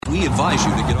advise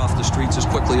you to get off the streets as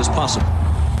quickly as possible.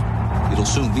 It'll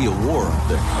soon be a war out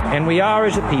there. And we are,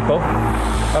 as a people,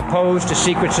 opposed to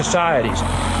secret societies,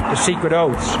 to secret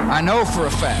oaths. I know for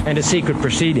a fact. And to secret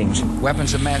proceedings.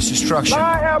 Weapons of mass destruction.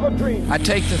 I have a dream. I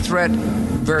take the threat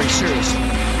very seriously.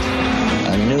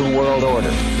 A new world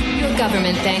order. Your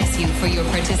government thanks you for your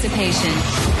participation.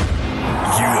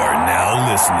 You are now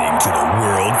listening to the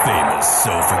world-famous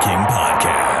Sofa King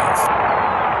podcast.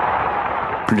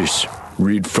 Please,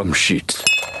 read from sheets.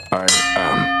 I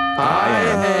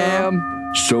am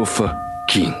Sofa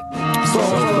King.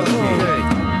 Sofa King.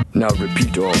 Now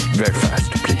repeat all very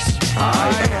fast, please.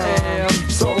 I am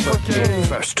Sofa King.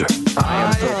 Faster.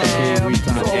 I am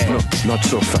Sofa King. No, not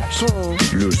so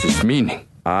fast. Loses meaning.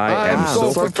 I am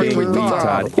Sofa King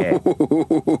retard.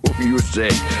 You say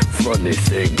funny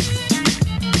things.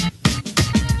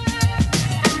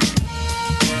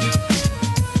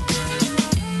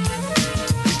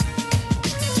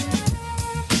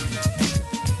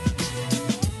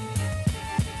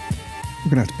 We're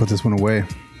gonna have to put this one away.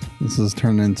 This is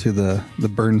turning into the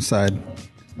burn side.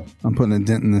 I'm putting a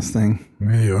dent in this thing.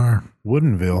 There you are.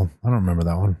 Woodenville. I don't remember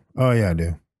that one. Oh, yeah, I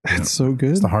do. It's so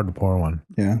good. It's the hard to pour one.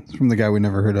 Yeah, it's from the guy we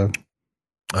never heard of.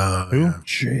 Who? Yeah.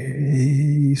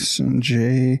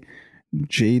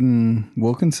 Jaden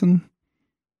Wilkinson?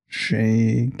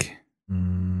 Shake. I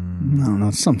don't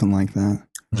know, something like that.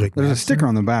 Jake There's Madsen? a sticker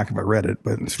on the back if I read it,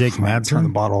 but it's Jake Madsen? Turn the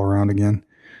bottle around again.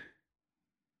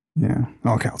 Yeah.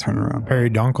 Okay, I'll turn it around. Perry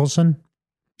Donkelson?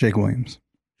 Jake Williams.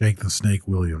 Jake the Snake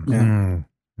Williams. Yeah.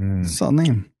 Solid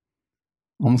name.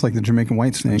 Almost like the Jamaican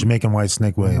White Snake. Jamaican White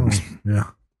Snake Williams. Yeah.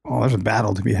 Oh, there's a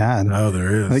battle to be had. Oh,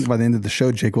 there is. I think by the end of the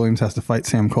show, Jake Williams has to fight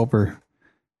Sam Culper.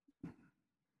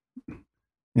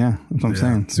 Yeah, that's what I'm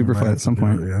saying. Super fight at some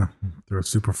point. Yeah. Throw a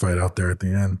super fight out there at the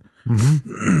end.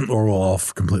 Mm-hmm. Or we'll all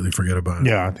completely forget about it.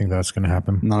 Yeah, I think that's going to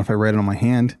happen. Not if I write it on my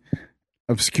hand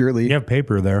obscurely. You have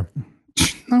paper there.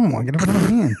 No, I get it on my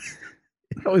hand.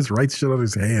 He always writes shit on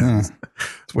his hands. Yeah,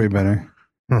 it's way better.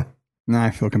 Huh. Now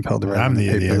I feel compelled to write I'm on the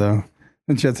paper, idiot. though.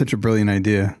 Since you had such a brilliant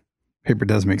idea, paper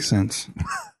does make sense.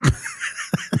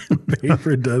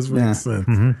 Paper does make Yeah. sense.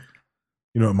 Mm-hmm.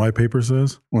 You know what my paper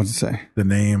says? What's it say? The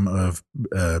name of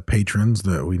patrons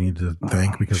that we need to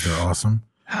thank because they're awesome.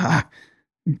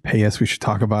 Pay us. We should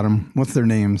talk about them. What's their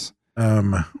names?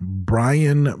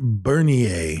 Brian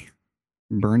Bernier.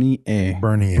 Bernie A.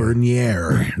 Bernier.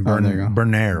 Bernier. Oh, there you go.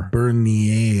 Bernier.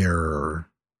 Bernier.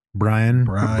 Brian.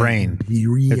 Brain.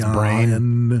 It's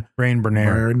Brain. Brain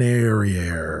Bernier.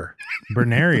 Bernier.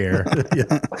 Bernier.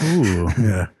 Yeah. Ooh.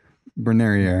 Yeah.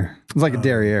 Bernier. It's like a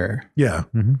derriere. Yeah.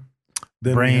 Mm-hmm.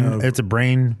 Then Brain. we have- It's a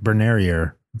brain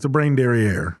Bernier. it's a brain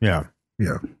derriere. Yeah.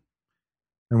 Yeah.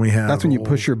 And we have That's when you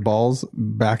push your balls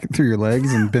back through your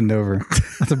legs and bend over.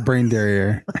 That's a brain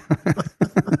derriere.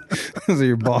 So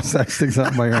your ball sack sticks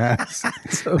out by your ass.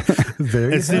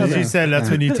 very As soon as you said that's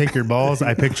when you take your balls,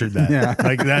 I pictured that. Yeah.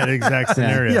 Like that exact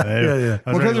scenario. Yeah. I Well, was because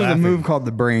already there's a laughing. move called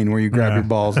the brain where you grab your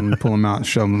balls and pull them out and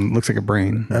show them. It looks like a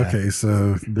brain. Okay,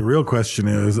 so the real question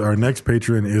is, our next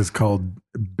patron is called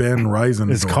Ben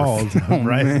Reisendorf. It's called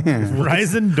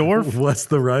Reisendorf. What's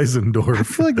the I Reisendorf?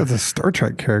 feel like that's a Star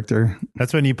Trek character.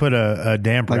 That's when you put a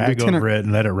damp Like rag Lieutenant- over it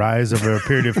and let it rise over a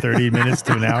period of 30 minutes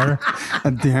to an hour.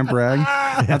 A damp rag.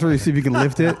 After you see if you can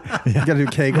lift it, you got to do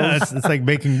No, kegels. it's like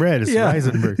baking bread. It's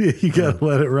Reisenberg. You gotta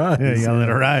let it rise. Yeah, you gotta let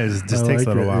it rise. It just I takes like a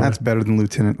little it. while. That's better than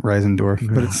Lieutenant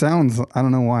Reisendorf. But it sounds, I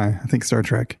don't know why. I think Star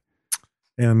Trek.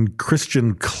 And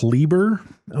Christian Kleber.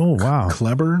 Oh, wow.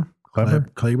 Kleber. Kleber?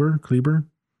 Kleber.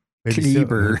 Baby Seal.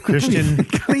 Kleber. Christian.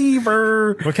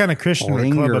 Kleber. What kind of Christian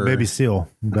would club a Klinger. baby seal?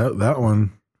 That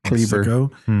one. Kleber.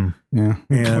 Sicko. Yeah.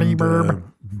 And Kleber.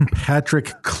 Patrick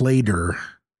Clader.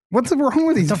 What's wrong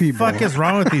with these What the people? fuck is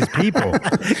wrong with these people?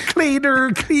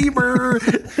 Kleber.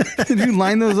 Did you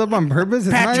line those up on purpose?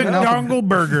 It's Patrick not even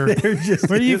Dongelberger.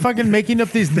 Where are you fucking making up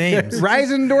these names?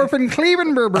 Reisendorf and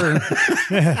Klebenberber.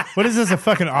 What is this, a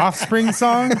fucking Offspring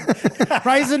song?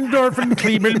 Reisendorf and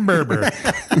Klebenberger.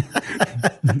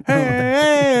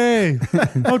 Hey,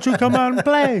 won't you come out and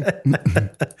play?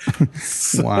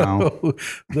 Wow.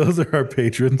 Those are our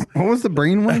patrons. What was the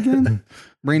brain one again?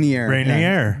 Brainier.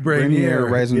 Brainier. Brainier,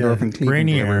 Reisendorf, and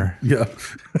Brainier. Yeah.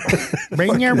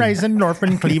 Brainier, Reisendorf,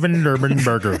 and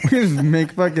Klebenberger. We just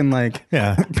make fucking like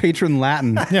patron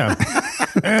Latin. Yeah.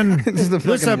 And This is the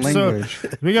this fucking episode, language.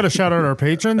 we got to shout out our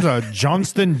patrons,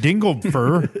 Johnston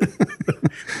Dinglefur.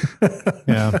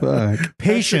 Yeah. Fuck.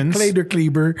 Patience. Clader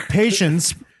Kleber.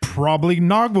 Patience, probably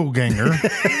Noggleganger.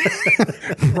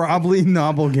 Probably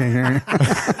Knobbleganger.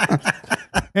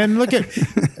 And look at,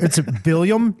 it's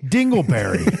William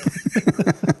Dingleberry.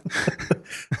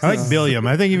 I like Billiam.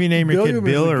 I think if you name your kid Billiam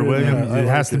Bill is or good. William, Yeah, I it like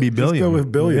has to be it. Just Billiam. go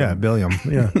with Billiam. Yeah, Billiam.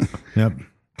 Yeah. Yep.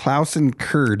 Klaus and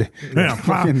Kurd. Yeah,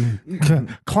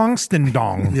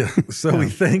 Klongstendong. Yeah. So we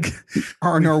thank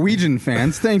Our Norwegian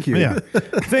fans, thank you. Yeah.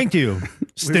 Thank you.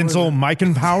 Stencil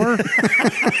Meikenpower.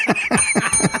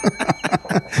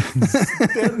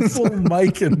 Stencil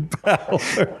Mike and Power.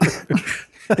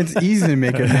 It's easy to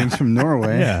make up names from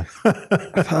Norway. Yeah.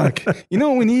 Fuck. You know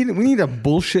what we need? We need a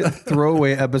bullshit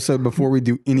throwaway episode before we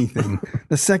do anything.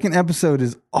 The second episode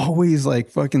is always like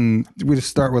fucking. We just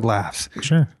start with laughs.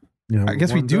 Sure. Yeah, I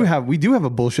guess we do have a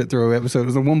bullshit throwaway episode. It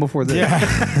was the one before this. Yeah,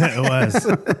 it was.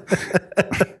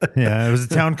 Yeah, it was a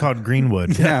town called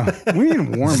Greenwood. Yeah. We need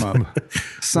a warm up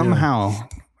somehow.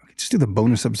 Just do the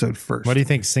bonus episode first. What do you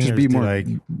think Just singers be do, more like?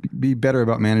 be better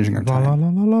about managing our La, la, time. la,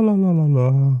 la, la, la, la,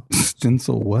 la.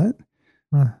 Stencil what?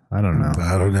 I don't know.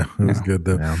 I don't know. It was good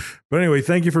though. Yeah. But anyway,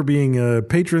 thank you for being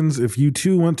patrons. If you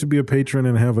too want to be a patron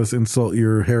and have us insult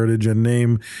your heritage and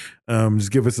name, just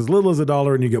give us as little as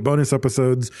 $1 and you get bonus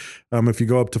episodes. If you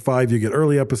go up to $5, you get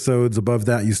early episodes. Above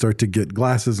that, you start to get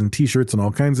glasses and T-shirts and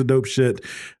all kinds of dope shit.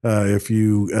 If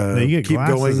you, No, you get keep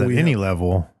glasses going, at any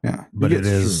level. Yeah. But You it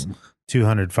get- is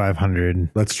 200, 500.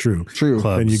 That's true. True.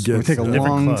 Clubs. And you get It would take a Different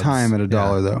long clubs. time at $1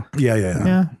 though.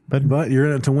 yeah. But you're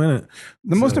in it to win it.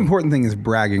 The most important thing is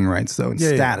bragging rights though, and Yeah,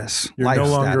 yeah. status. You're life no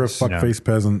longer status. a fuckface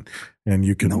peasant, and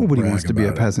you can. Nobody brag wants to be a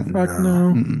about it. peasant. Fuck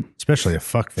no. Especially a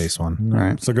fuckface one. All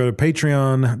right. So go to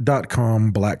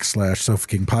patreon.com/Sofa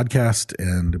King Podcast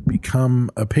and become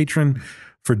a patron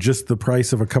for just the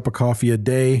price of a cup of coffee a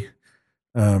day.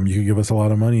 You could give us a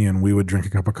lot of money and we would drink a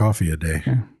cup of coffee a day.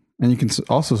 Yeah. And you can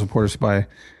also support us by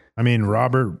I mean,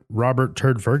 Robert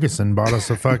Turd Ferguson bought us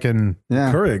a fucking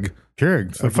Keurig.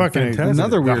 Keurig. A fucking fantastic.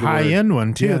 Another weird high word. end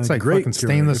one too. Yeah, it's like great fucking Keurig.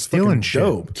 stainless It's steel fucking and shit.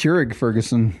 dope. Keurig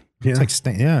Ferguson. Yeah. It's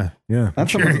like Yeah.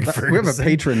 That's Keurig we have a Ferguson.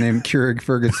 patron named Keurig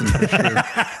Ferguson. For sure.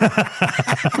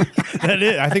 That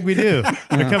is. I think we do.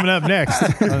 They're coming up next.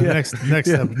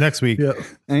 Next week. Yeah.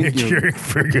 Thank you. Keurig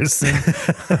Ferguson.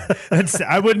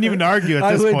 I wouldn't even argue at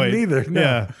I this wouldn't point. either. No.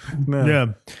 Yeah. No. Yeah.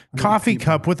 Coffee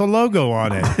cup with a logo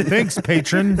on it. Thanks,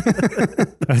 patron.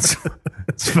 That's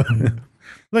fun.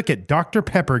 Look at Dr.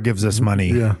 Pepper gives us money.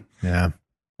 Yeah. Yeah.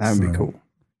 That would be cool.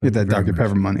 Get that Dr.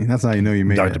 Pepper money. That's how you know you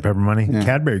made Dr. it. Pepper money. Yeah.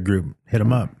 Cadbury Group. Hit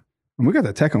them up. And we got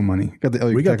the Teco money. Got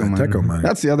the We got the Teco money.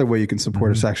 That's the other way you can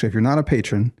support us. Actually, if you're not a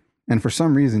patron, and for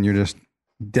some reason you're just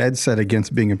dead set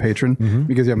against being a patron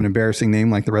because you have an embarrassing name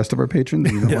like the rest of our patrons,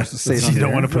 and you don't want us to say it on You don't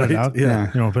the want air. to put it out. Yeah.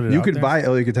 You don't want to put it You out could there? buy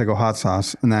El Yucateco hot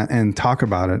sauce and talk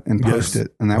about it and post Yes.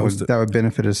 it, and Post it. that would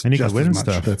benefit us And you just could win as much.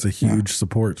 stuff. That's a huge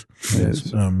support. It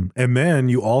is. And then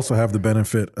you also have the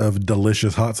benefit of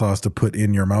delicious hot sauce to put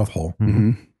in your mouth hole.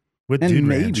 With And Dude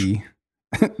Ranch. maybe,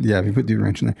 yeah, if you put Dude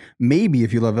Ranch in there, maybe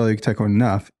if you love El Yucateco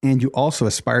enough and you also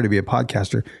aspire to be a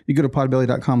podcaster, you go to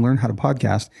podbelly.com, learn how to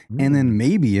podcast. And then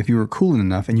maybe if you were cool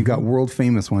enough and you got world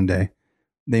famous one day,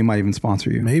 they might even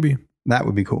sponsor you. Maybe. That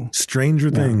would be cool. Stranger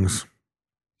Things.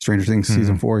 Stranger Things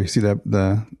season 4. You see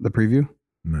the preview?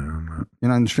 No, I'm not.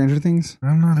 You're not in Stranger Things?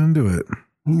 I'm not into it.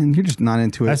 Man, you're just not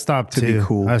into it. I stopped to too. be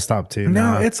cool. I stopped too.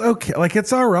 No, it's okay. Like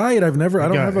it's all right. I don't have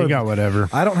whatever.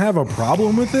 I don't have a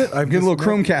problem with it. I've Get a just little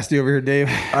Chromecasty over here, Dave.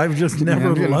 I've just never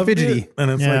I'm getting loved fidgety. it. And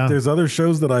it's Yeah. like there's other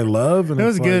shows that I love. And It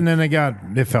was it's good, like, and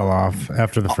then it fell off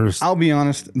after the first. I'll be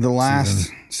honest. The last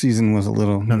season was a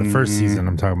little. No, the first season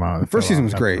I'm talking about. The first season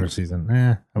was great. First season,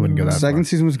 I wouldn't go that Second far.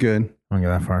 season was good. I wouldn't go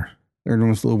that far. Third one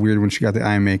was a little weird when she got the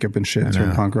eye makeup and shit and turned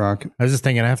know. punk rock. I was just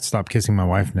thinking I have to stop kissing my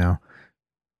wife now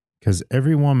because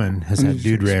every woman has Let me had just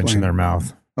Dude Ranch in explain. their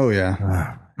mouth. Oh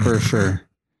yeah, for sure.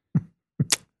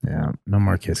 Yeah, no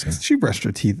more kissing. She brushed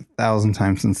her teeth 1,000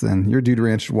 times since then. Your Dude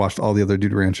Ranch washed all the other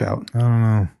Dude Ranch out. I don't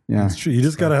know. Yeah, it's true. You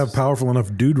just got to have powerful enough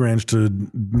Dude Ranch to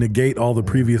negate all the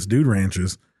previous Dude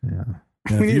Ranches. Yeah.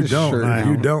 And We if need you a don't, shirt if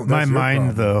now. you don't, My that's your mind,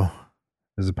 problem. though,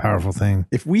 is a powerful thing.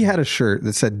 if we had a shirt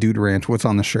that said Dude Ranch, what's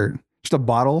on the shirt? Just a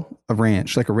bottle of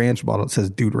ranch, like a ranch bottle. It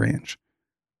says Dude Ranch,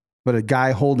 but a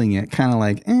guy holding it, kind of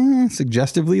like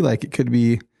suggestively, like it could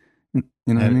be.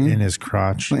 You know what I mean? In his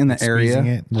crotch. In the squeezing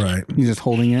area. It. Right. He's just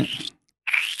holding it.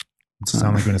 Does it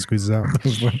sound like when it squeezes out?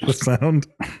 That's what the sound.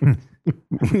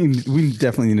 We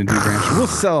definitely need a Dude Ranch. We'll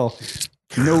sell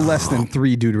no less than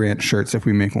 3 Dude Ranch shirts if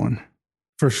we make one.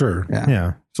 For sure. Yeah.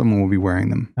 Yeah. Someone will be wearing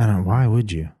them. I don't know. Why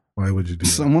would you? Why would you do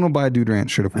that? Someone will buy a Dude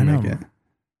Ranch shirt if we I know. make it.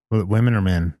 Well, women or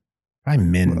men? Probably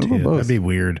men, Well, too. both. That'd be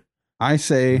weird. I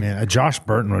say Man, Josh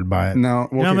Burton would buy it. no.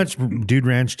 You know how much Dude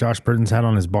Ranch Josh Burton's had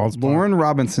on his balls? Lauren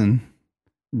Robinson,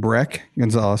 Breck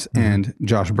Gonzalez, and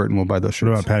Josh Burton will buy those What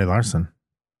shirts. about Patty Larson?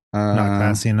 Not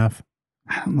classy enough?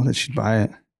 I don't know that she'd buy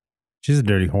it. She's a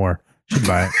dirty whore. She'd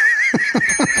buy it.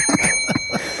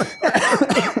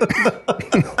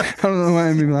 I don't know why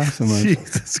I made me laugh so much.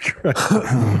 Jesus Christ.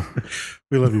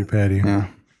 We love you, Patty. Yeah.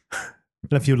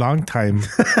 Love you long time.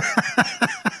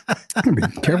 Be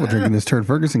careful drinking this Turd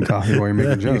Ferguson coffee while you're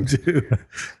making jokes. You're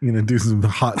going to do some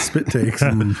hot spit takes.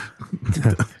 And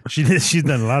She's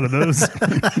done a lot of those.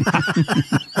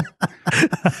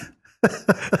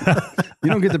 You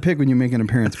don't get to pick when you make an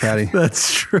appearance, Patty.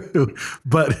 that's true.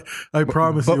 But I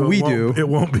promise but you, we do. It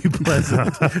won't be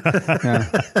pleasant.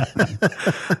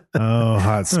 Oh,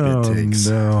 hot spit takes.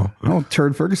 No. Oh,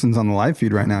 Turd Ferguson's on the live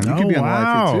feed right now. You could be on the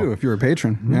live feed wow. too if you're a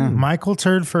patron. Yeah. Michael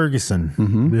Turd Ferguson.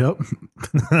 Yep.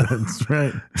 That's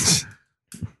right.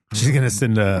 She's going to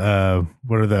send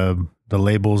what are the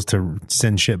labels to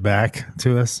send shit back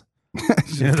to us?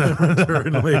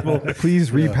 Turn label.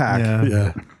 Please repack.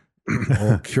 Yeah.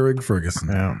 Oh, Keurig Ferguson.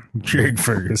 Yeah. Keurig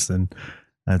Ferguson.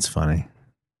 That's funny.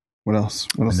 What else?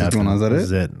 What else is going on? Is that This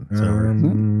is it? it. It's over.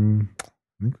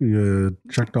 I think we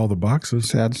checked all the boxes.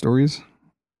 Sad stories.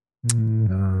 We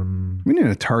need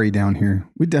an Atari down here.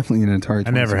 We definitely need an Atari.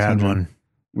 I never had 2600.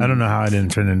 one. I don't know how I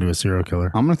didn't turn into a serial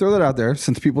killer. I'm going to throw that out there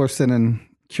since people are sending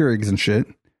Keurigs and shit.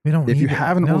 We don't. If need you it.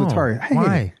 have an old Atari, hey,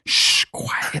 Why? shh,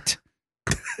 quiet.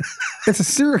 It's a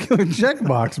serial killer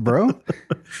checkbox, bro.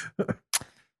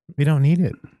 We don't need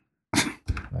it.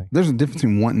 There's a difference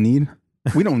between want and need.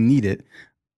 We don't need it.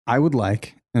 I would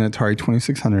like an Atari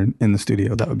 2600 in the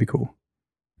studio. That would be cool.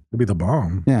 It'd be the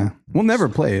bomb. Yeah. We'll never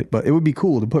play it, but it would be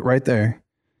cool to put right there.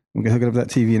 We can hook it up to that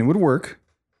TV and it would work.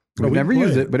 We'd we'd never play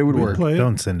use it. it, but it would We'd work. play it.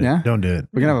 Don't send it. Yeah? Don't do it.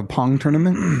 We can have a Pong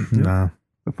tournament. No.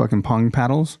 The fucking Pong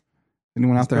paddles.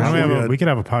 Anyone out there? Why don't have we, one? we could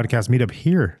have a podcast meetup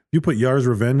here. You put Yar's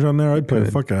Revenge on there, I'd play the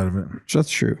Good. fuck out of it. That's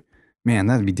true. Man,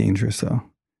 that'd be dangerous though.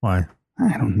 Why?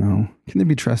 I don't know. Can they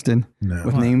be trusted No.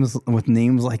 with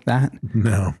names like that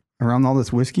No. around all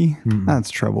this whiskey? That's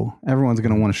trouble. Everyone's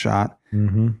going to want a shot.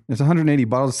 Mm-hmm. There's 180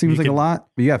 bottles. It seems You like a could- lot,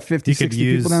 but you got 50, You could 60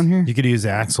 use people down here. You could use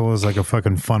Axel as like a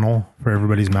fucking funnel for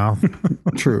everybody's mouth.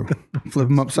 True. Flip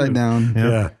them upside down.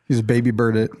 Yeah. You just baby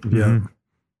bird it. Yeah.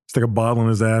 Stick a bottle in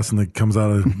his ass and it comes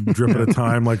out a drip at a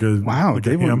time like a, Wow, like a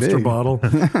Dave went hamster big. bottle. you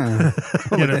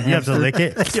have to lick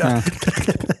it.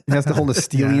 He has to hold a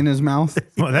steely in his mouth.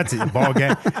 Well, that's a ball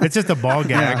gag. It's just a ball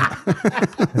gag.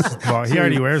 It's just a ball. He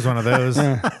already wears one of those.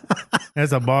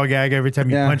 It's a ball gag every time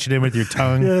you Yeah. punch it in with your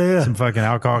tongue. Yeah. Some fucking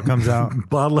alcohol comes out.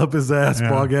 Bottle up his ass, Yeah.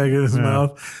 ball gag in his Yeah.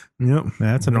 mouth. Yep.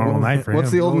 That's a normal night for What's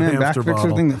him. the old Old man back hamster fixer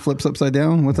bottle. thing that flips upside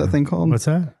down? What's that thing called? What's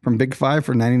that? From Big Five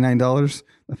for $99.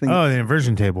 I think. Oh, the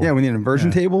inversion table. Yeah, we need an inversion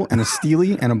table and a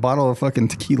steely and a bottle of fucking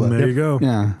tequila. There you go.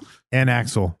 Yeah. And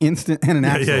Axel. Instant and an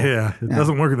axle. Yeah. It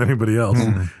doesn't work with anybody else.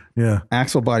 Yeah.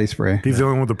 Axle body spray. He's the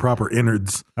only one with the proper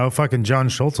innards. Oh, fucking John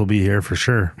Schultz will be here for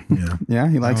sure. Yeah. Yeah,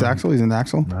 he likes Axel. He's into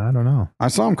Axel. I don't know. I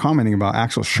saw him commenting about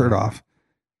Axel's shirt off.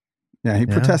 Yeah, he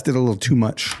protested a little too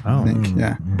much. I think.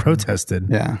 Yeah. Protested.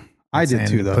 Yeah. I did Saying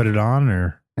too, though. Put it on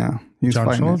or Yeah. He was John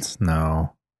fighting Schultz?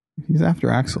 No. it. He's after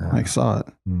Axel. I saw it.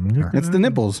 Mm-hmm. It's the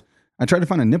nipples. I tried to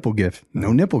find a nipple gif.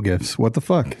 No nipple gifs. What the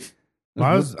fuck?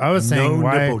 Well, I was saying No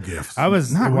why nipple gifts. I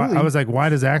was Not why, really. I was like, why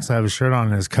does Axel have a shirt on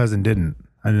and his cousin didn't?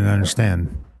 I didn't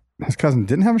understand. His cousin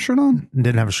didn't have a shirt on?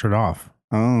 Didn't have a shirt off.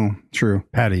 Oh, true.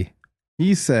 Patty.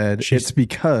 He said it's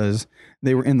because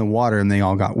they were in the water and they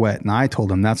all got wet. And I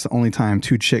told him that's the only time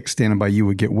two chicks standing by you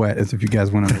would get wet is if you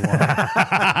guys went underwater.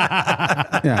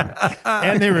 Yeah.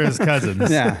 And they were his cousins.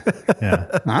 Yeah. Yeah.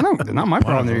 I don't, not my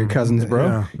problem. They're your cousins, bro.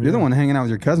 Yeah, You're the one hanging out with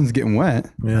your cousins getting wet.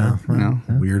 Yeah. You know,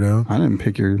 Weirdo. I didn't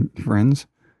pick your friends.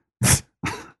 I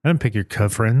didn't pick your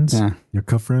cuff friends. Yeah. Your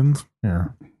cuff friends? Yeah.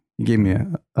 You gave me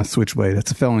a switchblade.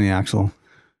 It's a felony, Axel.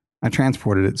 I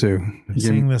transported it too. I'm You gave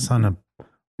seeing me- this on a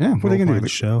yeah, what are they going to Roll do?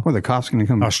 Point show. What, the cops going to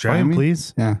come Australian find me?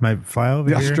 police? Yeah. Might fly over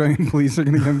The here. Australian police are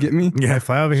going to come get me? Yeah,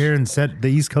 fly over here and set the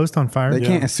East Coast on fire. They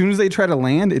can't. As soon as they try to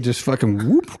land, it just fucking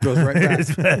whoop goes right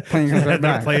back. Plane goes right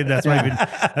back.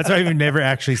 That's why we've never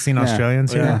actually seen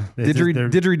Australians here. Yeah. It's just they're-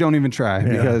 Didgeridoo don't even try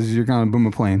because you're going to boom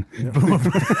a plane.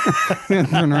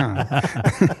 Turn around.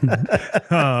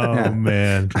 Oh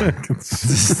man,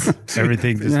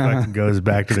 everything just fucking goes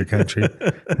back to their country.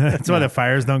 That's why the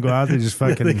fires don't go out. They just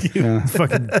fucking,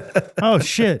 fucking. Oh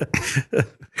shit!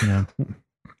 Yeah,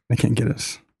 They can't get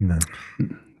us. No.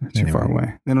 They're too far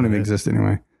away. They don't even exist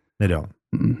anyway. they don't.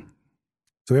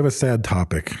 So we have a sad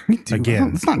topic.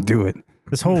 Again. Let's not do it.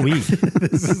 This whole week,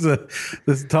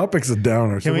 This topic's a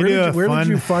downer. Can So we where do did a you, where fun-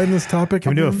 did you find this topic?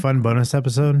 can we do a again? fun bonus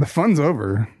episode? The fun's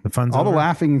over. The fun's All over? the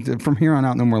laughing from here on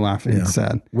out. No more laughing. Yeah. It's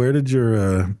sad. Where did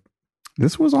your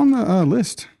This was on the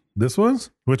list. this was?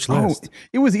 Which list? Oh,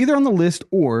 it was either on the list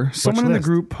or someone in the list?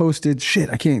 group posted. Shit,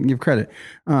 I can't give credit.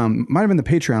 Might have been the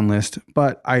Patreon list,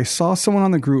 but I saw someone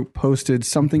on the group posted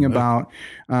something about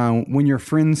when your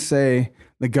friends say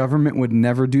the government would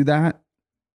never do that.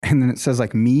 And then it says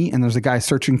like me, and there's a guy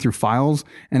searching through files,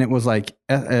 and it was like,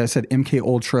 it said MK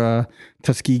Ultra,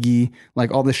 Tuskegee,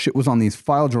 like all this shit was on these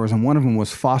file drawers, and one of them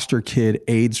was foster kid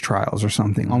AIDS trials or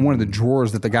something on one of the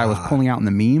drawers that the guy was pulling out in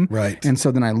the meme. Right. And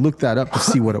so then I looked that up to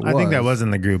see what it was. I think that was in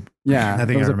the group. Yeah. I think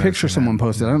there was I a remember picture seeing someone that.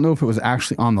 posted. I don't know if it was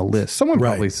actually on the list. Someone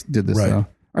probably did this though.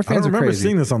 Our I fans don't are remember crazy.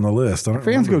 seeing this on the list. I don't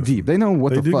Fans remember. go deep. They know what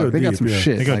They the do go fuck. They got deep, some yeah.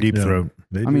 shit. They go deep throat.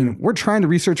 They I do. mean, we're trying to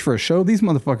research for a show. These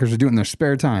motherfuckers are doing it in their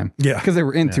spare time. Yeah. Because they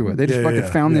were into it. They just fucking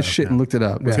found this shit and looked it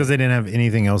up. It's because they didn't have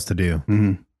anything else to do.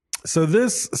 So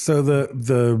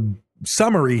the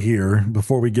summary here,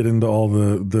 before we get into all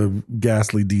the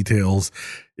ghastly details,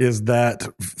 is that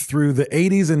through the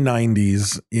 80s and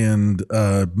 90s in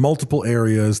multiple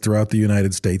areas throughout the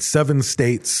United States, 7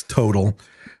 states total,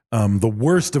 the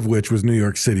worst of which was New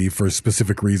York City for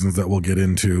specific reasons that we'll get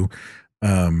into.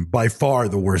 By far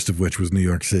the worst of which was New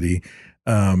York City.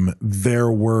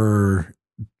 There were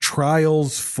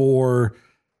trials for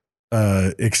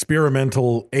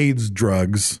experimental AIDS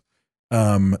drugs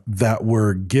that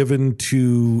were given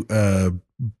to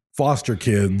foster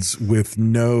kids with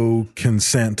no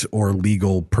consent or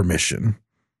legal permission,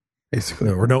 basically,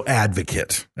 or no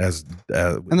advocate. As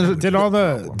and did all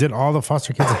the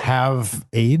foster kids have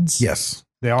AIDS? Yes.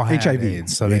 They all had HIV.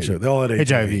 AIDS. So They all had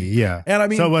HIV. Yeah. And I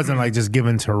mean, so it wasn't like just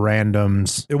given to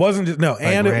randoms. It wasn't just no, Like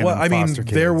and it was. random I mean, foster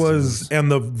kids. there was,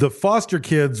 and the foster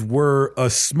kids were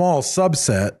a small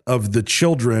subset of the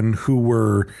children who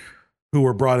were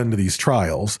brought into these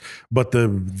trials, but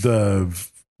the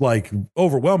like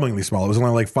overwhelmingly small. It was only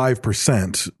like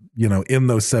 5%. You know, in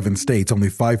those 7 states, only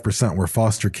 5% were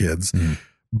foster kids,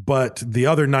 but the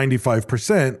other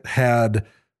 95% had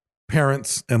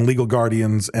parents and legal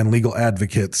guardians and legal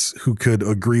advocates who could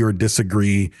agree or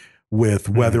disagree with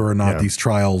whether or not these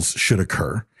trials should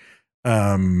occur.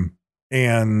 And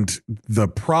the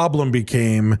problem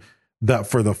became that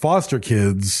for the foster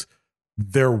kids,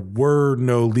 there were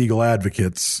no legal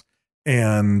advocates,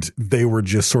 and they were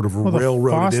just sort of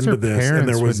railroaded into this, and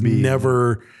there was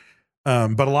never.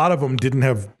 But a lot of them didn't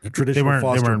have traditional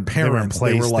foster parents.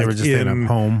 They were just in a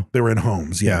home. They were in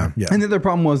homes. Yeah. And the other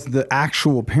problem was the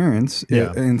actual parents.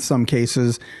 In some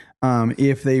cases,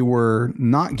 if they were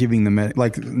not giving the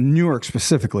like New York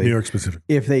specifically,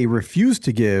 if they refused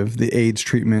to give the AIDS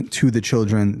treatment to the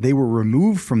children, they were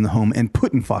removed from the home and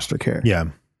put in foster care. Yeah.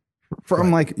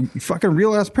 From like fucking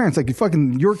real ass parents, like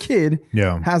your kid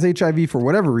has HIV for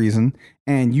whatever reason,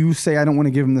 and you say I don't want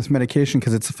to give him this medication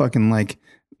because it's fucking like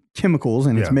chemicals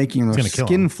and it's making their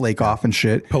skin flake off and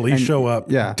shit. Police show up.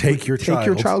 Take your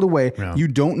child away. You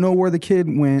don't know where the kid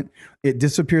went. It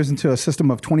disappears into a system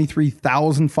of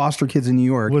 23,000 foster kids in New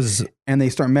York, and they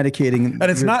start medicating. And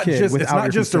it's not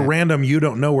just a random. You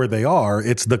don't know where they are.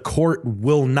 It's the court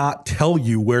will not tell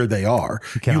you where they are.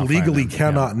 You legally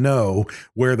cannot know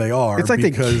where they are. It's like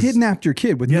they kidnapped your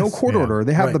kid with no court order.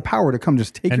 They have the power to come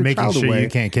just take your child away. You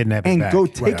can't kidnap it and back. go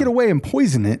take it away and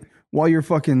poison it while you're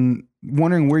fucking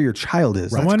wondering where your child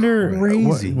is. I wonder,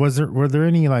 crazy. were there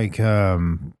any like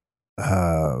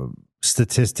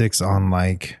statistics on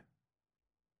like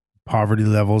poverty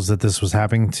levels that this was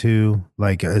happening to,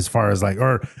 like as far as like,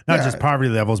 or not just poverty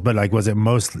levels, but like was it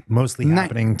mostly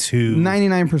happening to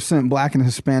 99% Black and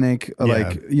Hispanic,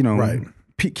 like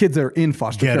kids that are in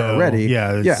foster care already?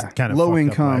 Kind of low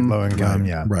income,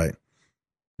 right.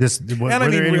 Were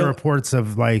there any reports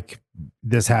of like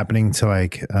this happening to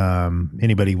like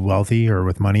anybody wealthy or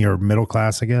with money or middle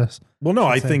class, I guess? Well, no,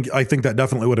 I think that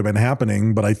definitely would have been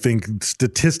happening, but I think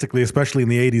statistically, especially in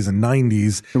the 80s and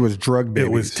 90s, it was drug babies.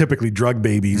 It was typically drug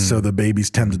babies, so the babies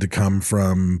tended to come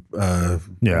from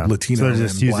Latino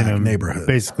and Black neighborhoods.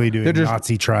 Basically doing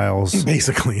Nazi trials.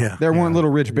 Basically, There weren't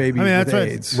little rich babies with right.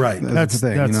 AIDS. Right. That's the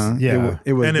thing, you know?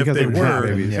 It was and if because they were were,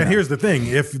 babies. and here's the thing,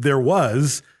 if there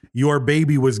was, your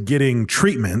baby was getting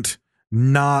treatment,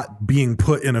 not being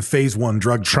put in a phase 1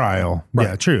 drug trial. Right.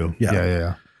 Yeah, true.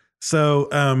 Yeah. So,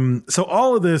 so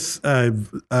all of this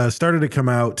started to come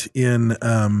out in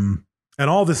and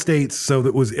all the states. So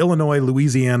that was Illinois,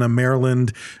 Louisiana,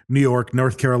 Maryland, New York,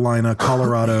 North Carolina,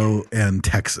 Colorado, and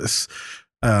Texas.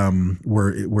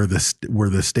 Were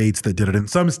the states that did it. In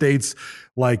some states,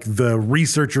 like the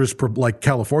researchers, like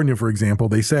California, for example,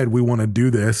 they said we want to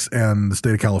do this, and the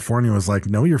state of California was like,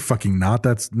 "No, you're fucking not.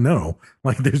 That's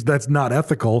not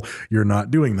ethical. You're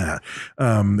not doing that."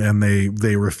 And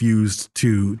they refused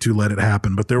to let it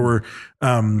happen. But there were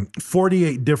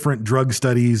 48 different drug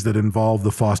studies that involved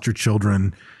the foster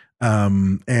children,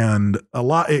 and a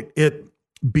lot.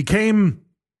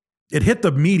 It hit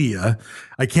the media.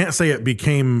 I can't say it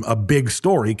became a big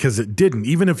story because it didn't.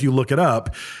 Even if you look it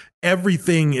up,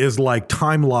 everything is like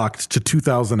time locked to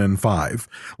 2005.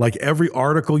 Like every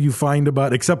article you find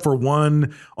about, except for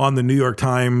one on the New York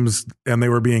Times, and they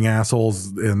were being assholes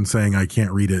and saying, I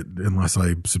can't read it unless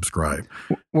I subscribe.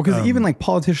 Well, because even like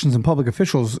politicians and public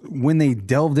officials, when they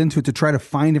delved into it to try to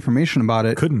find information about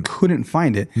it, couldn't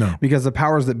find it. No. Because the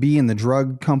powers that be in the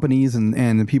drug companies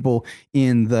and the people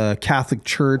in the Catholic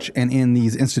Church and in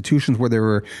these institutions where they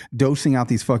were dosing out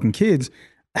these fucking kids,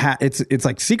 it's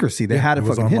like secrecy. They had it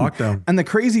fucking hidden. Lockdown. And the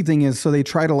crazy thing is, so they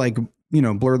try to like,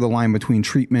 blur the line between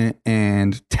treatment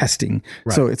and testing.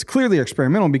 Right. So it's clearly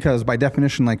experimental because by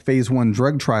definition, like phase 1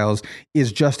 drug trials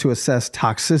is just to assess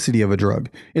toxicity of a drug.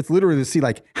 It's literally to see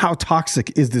like how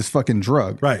toxic is this fucking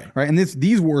drug. Right. Right. And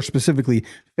these were specifically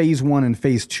phase 1 and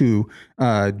phase 2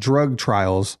 drug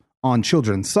trials on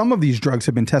children. Some of these drugs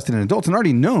have been tested in adults and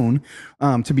already known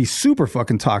to be super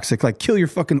fucking toxic, like kill your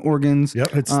fucking organs.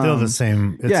 Yep. It's still the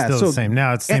same. It's still the same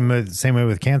now. It's the same way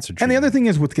with cancer treatment. And the other thing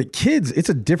is with the kids, it's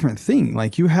a different thing.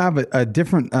 Like you have a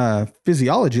different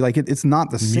physiology. Like it's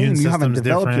not the same. You haven't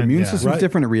developed your immune system's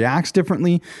different. It reacts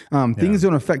differently. Things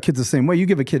don't affect kids the same way. You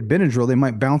give a kid Benadryl, they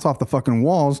might bounce off the fucking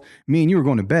walls. Me and you were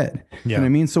going to bed. You know what I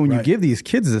mean? So when you give these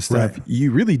kids this stuff, you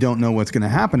really don't know what's going to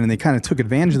happen. And they kind of took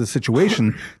advantage of the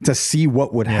situation to see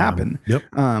what would happen. Yep.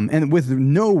 And with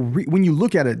when you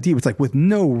look at it deep, it's like with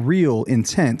no real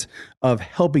intent of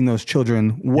helping those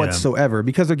children whatsoever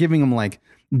because they're giving them like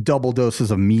double doses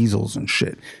of measles and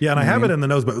shit. Yeah. And I have it in the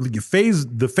nose, but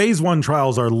the phase 1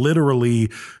 trials are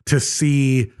literally to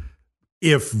see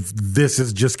if this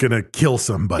is just going to kill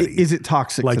somebody. Is it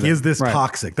toxic? Like, is this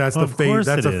toxic? That's the phase.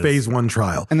 That's a phase 1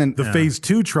 trial. And then the phase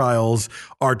 2 trials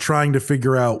are trying to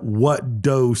figure out what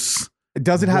dose.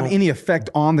 Does it have any effect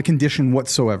on the condition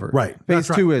whatsoever? Right.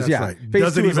 Phase 2 is, Phase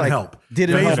Does it even help? Did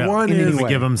it phase help? 1 is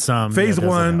give them some. Phase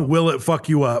 1, will it fuck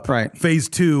you up? Right. Phase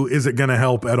 2, is it going to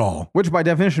help at all? Which by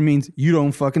definition means you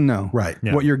don't fucking know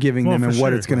what you're giving them and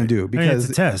what it's going to do. Because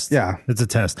it's a test. Yeah. It's a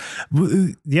test.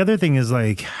 The other thing is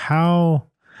like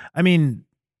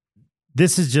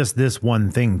this is just this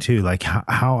one thing too. Like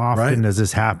how often does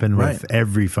this happen with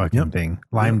every fucking thing?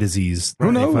 Lyme disease.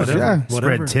 Who knows?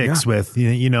 Spread ticks with,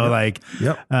 it's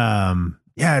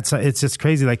just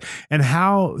crazy. Like, and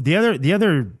how the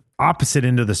other opposite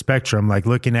end of the spectrum, like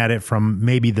looking at it from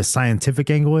maybe the scientific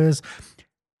angle is,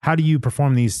 how do you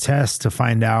perform these tests to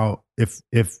find out if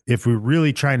we're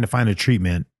really trying to find a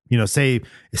treatment? Say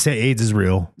AIDS is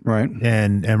real, right?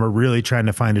 And we're really trying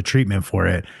to find a treatment for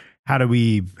it. How do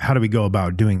we go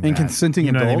about doing that? And consenting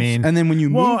you know adults. What I mean? And then when you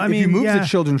move, if you move to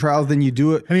children trials, then you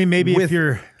do it. Maybe with if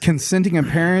you're consenting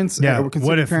parents,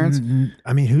 what if parents?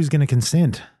 Who's going to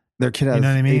consent? Their kid has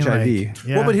HIV.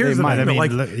 Well, but here's the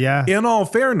thing. In all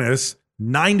fairness,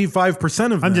 95% of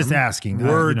them I'm just asking,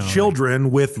 were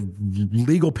children with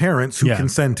legal parents who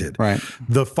consented. Right.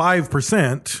 The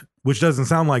 5%, which doesn't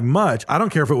sound like much. I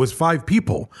don't care if it was 5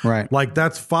 people. Right. Like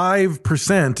that's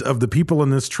 5% of the people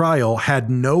in this trial had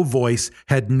no voice,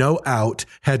 had no out,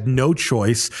 had no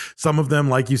choice. Some of them,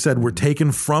 like you said, were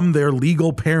taken from their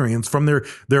legal parents, from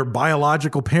their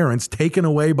biological parents, taken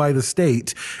away by the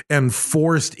state and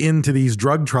forced into these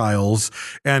drug trials.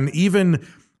 And even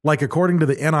like according to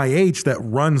the NIH that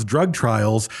runs drug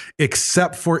trials,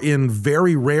 except for in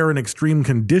very rare and extreme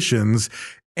conditions,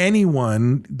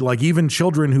 anyone, like even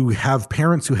children who have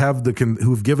parents who have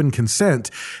who've given consent,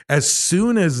 as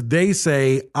soon as they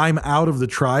say I'm out of the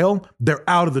trial, they're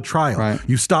out of the trial. Right.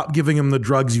 You stop giving them the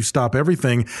drugs, you stop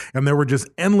everything. And there were just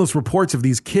endless reports of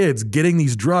these kids getting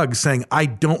these drugs saying, I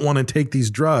don't want to take these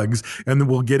drugs. And then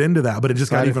we'll get into that, but it just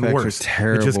got even worse.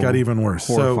 It just got even worse.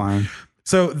 Horrifying.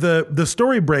 So the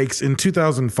story breaks in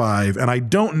 2005, and I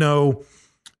don't know.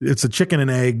 It's a chicken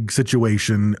and egg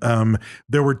situation.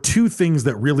 There were 2 things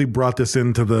that really brought this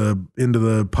into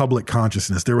the public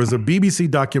consciousness. There was a BBC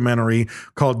documentary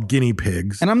called Guinea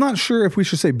Pigs. And I'm not sure if we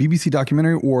should say BBC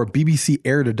documentary or BBC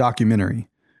aired a documentary.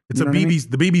 It's a BBC.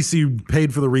 The BBC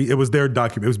paid for it was their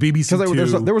document. It was BBC Two.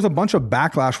 There was a bunch of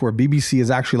backlash where BBC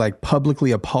is actually like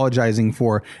publicly apologizing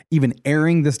for even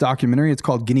airing this documentary. It's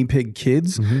called Guinea Pig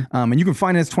Kids, and you can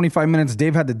find it. It's 25 minutes.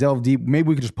 Dave had to delve deep. Maybe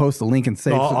we could just post the link and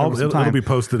save some time. It'll be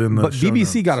posted in the. But show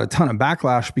BBC notes. got a ton of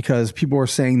backlash because people were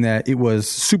saying that it was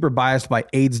super biased by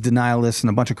AIDS denialists and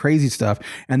a bunch of crazy stuff.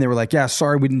 And they were like, "Yeah,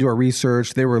 sorry, we didn't do our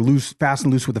research." They were fast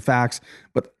and loose with the facts.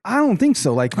 But I don't think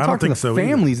so. Like, you talk to the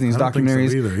families in these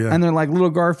documentaries, yeah. And they're like, little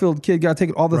Garfield kid got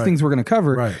taken, all the Right. things we're going to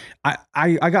cover. Right.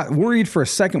 I got worried for a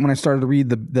second when I started to read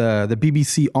the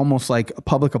BBC almost like a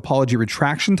public apology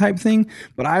retraction type thing,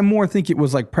 but I more think it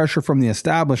was like pressure from the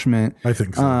establishment. I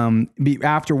think so.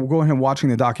 After going and watching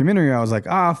the documentary, I was like,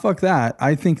 fuck that.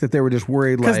 I think that they were just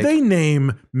worried Because like, they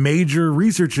name major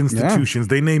research institutions,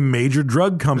 they name major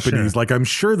drug companies. Like I'm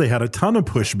sure they had a ton of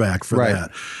pushback for Right.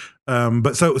 that.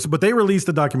 But they released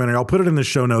the documentary. I'll put it in the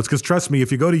show notes because trust me,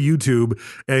 if you go to YouTube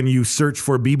and you search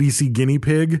for BBC guinea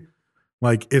pig,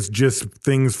 like it's just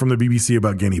things from the BBC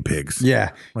about guinea pigs.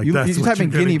 yeah, Like, you that's what type in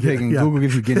you're gonna guinea get. pig and Yeah. Google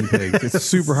gives you guinea pigs. It's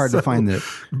super hard to find it.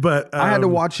 But I had to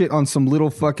watch it on some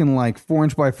little fucking like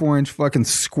 4-inch by 4-inch fucking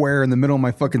square in the middle of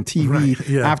my fucking TV Right,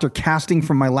 yeah. after casting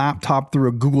from my laptop through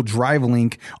a Google Drive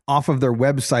link off of their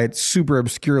website super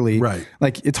obscurely. Right.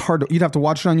 Like it's hard. You'd have to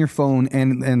watch it on your phone,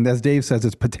 and as Dave says,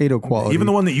 it's potato quality. even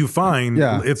the one that you find,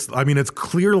 Yeah. it's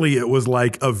clearly it was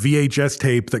like a VHS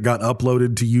tape that got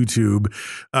uploaded to YouTube.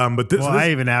 But this, Well, this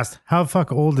I even asked, how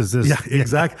fuck old is this? yeah,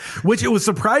 exactly. Which it was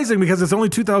surprising because it's only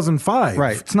 2005.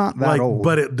 Right. It's not that old.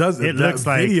 But it does. It that looks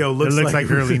like video looks it looks like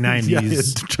early 90s. Yeah,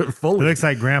 it's fully. It looks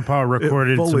like Grandpa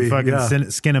recorded fully, some fucking yeah.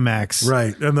 Skinamax.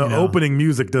 Right. And the opening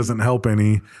music doesn't help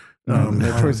any.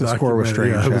 their choice of score was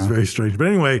strange. Yeah, it was yeah. very strange. But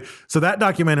anyway, so that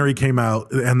documentary came out,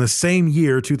 and the same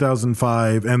year,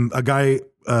 2005, and a guy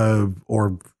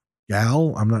or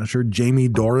gal, I'm not sure, Jamie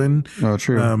Doran. Oh,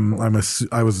 true.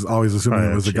 I was always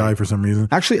assuming it was a guy for some reason.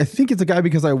 Actually, I think it's a guy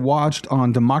because I watched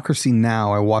on Democracy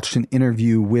Now! I watched an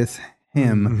interview with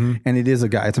him, and it is a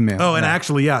guy. It's a male. Oh, and Yeah.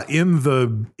 actually, yeah,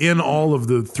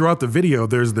 throughout the video,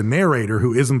 there's the narrator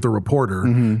who isn't the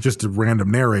reporter, just a random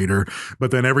narrator.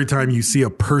 But then every time you see a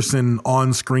person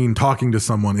on screen talking to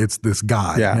someone, it's this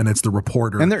guy, Yeah. and it's the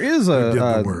reporter. And there is who did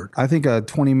the work. I think a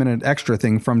 20-minute extra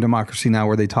thing from Democracy Now!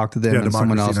 Where they talk to them and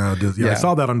someone else. Democracy Now! I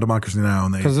saw that on Democracy Now!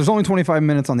 And Because there's only 25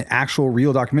 minutes on the actual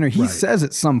real documentary. He says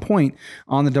at some point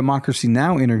on the Democracy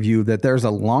Now! Interview that there's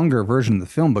a longer version of the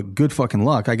film, but good fucking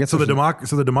luck. I guess so. there's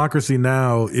The Democracy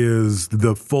Now! Is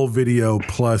the full video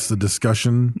plus the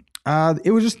discussion.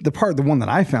 It was just the one that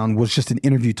I found was just an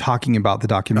interview talking about the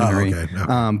documentary. Oh,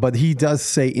 okay. But he does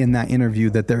say in that interview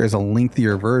that there is a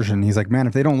lengthier version. He's like, man,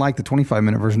 if they don't like the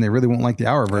 25-minute version, they really won't like the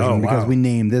hour version because we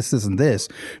named this, and this.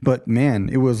 But man,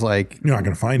 it was like You're not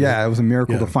going to find it. Yeah, it was a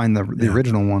miracle Yeah. to find the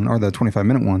original one or the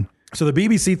 25-minute one. So the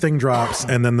BBC thing drops,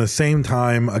 and then the same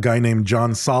time, a guy named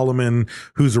John Solomon,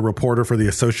 who's a reporter for the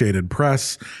Associated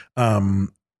Press,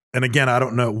 and again, I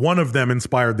don't know. One of them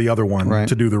inspired the other one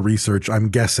to do the research, I'm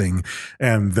guessing.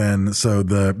 And then, so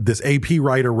this AP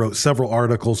writer wrote several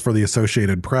articles for the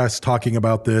Associated Press talking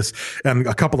about this, and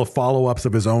a couple of follow-ups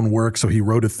of his own work. So he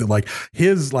wrote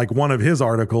one of his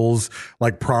articles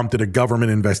prompted a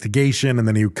government investigation, and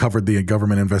then he covered the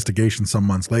government investigation some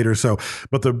months later. So,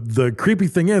 but the creepy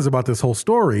thing is about this whole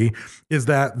story is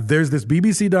that there's this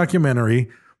BBC documentary.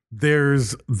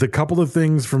 There's the couple of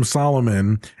things from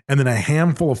Solomon, and then a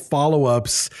handful of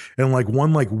follow-ups, and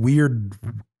one weird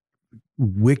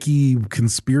wiki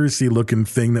conspiracy looking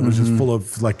thing that was just full of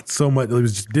so much.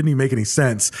 It didn't even make any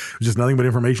sense. It was just nothing but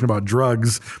information about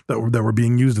drugs that were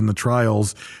being used in the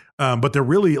trials. But they're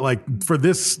really for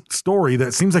this story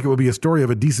that seems like it would be a story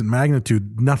of a decent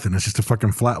magnitude. Nothing. It's just a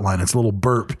fucking flat line. It's a little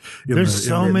burp. There's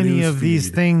so many of these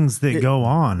things that go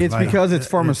on. It's because it's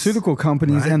pharmaceutical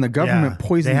companies and the government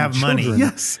poisoning They have money. children.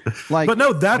 Yes, but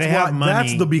no, that's They why. have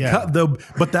money.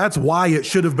 But that's why it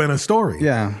should have been a story.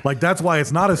 Yeah. That's why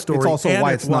it's not a story. It's also and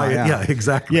why it's not, yeah. Yeah,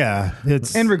 exactly. Yeah,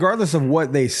 it's And regardless of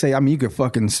what they say, I mean, you could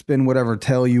fucking spin whatever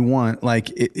tale you want.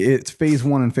 It's phase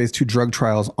 1 and phase 2 drug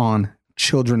trials on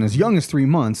children as young as 3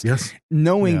 months. Yes.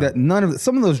 Knowing that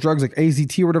some of those drugs like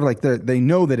AZT or whatever, they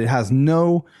know that it has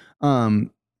no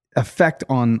effect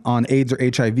on AIDS or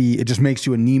HIV. It just makes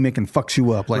you anemic and fucks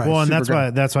you up. well, and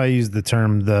that's why I use the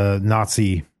term the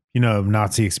Nazi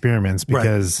experiments,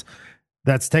 because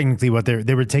that's technically what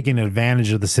they were taking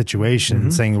advantage of the situation,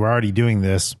 saying we're already doing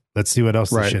this. Let's see what else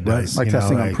this shit does. Like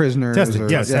testing on prisoners. Testing,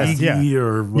 or,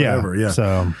 or whatever. Yeah.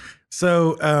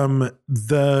 So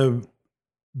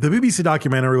the BBC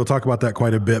documentary, we'll talk about that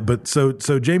quite a bit. But so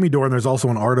Jamie Doran, there's also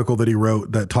an article that he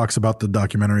wrote that talks about the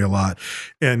documentary a lot.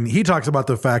 And he talks about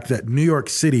the fact that New York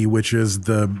City, which is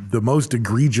the most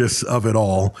egregious of it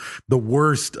all, the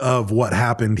worst of what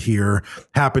happened here,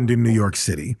 happened in New York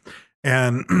City.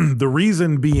 And the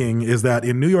reason being is that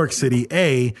in New York City,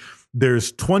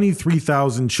 there's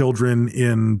 23,000 children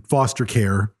in foster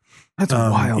care. That's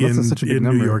wild. That's such a big in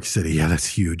number. New York City. Yeah, that's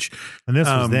huge. And this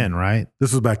was then, right?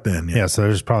 This was back then. Yeah, so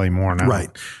there's probably more now. Right.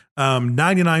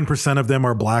 99% of them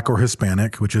are black or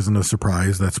Hispanic, which isn't a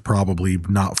surprise. That's probably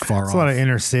not far It's off. a lot of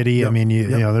inner city. Yep. I mean, you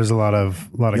know, there's a lot of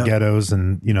Yep. ghettos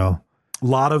and, you know, A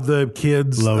lot of the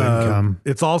kids low income.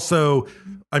 It's also,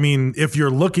 I mean, if you're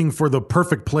looking for the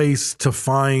perfect place to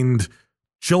find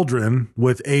children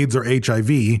with AIDS or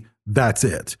HIV, that's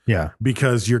it. Yeah.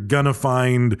 Because you're gonna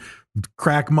find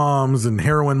crack moms and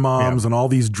heroin moms and all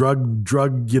these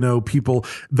drug, you know, people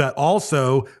that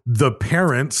also the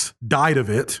parents died of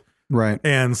it. Right.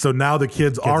 And so now the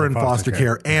kids are in foster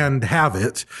care and have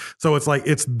it. So it's like,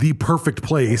 it's the perfect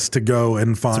place to go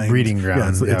and find. It's a breeding ground.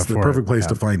 Yeah, it's the for perfect it. place Yeah.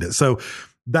 to find it. So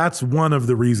that's one of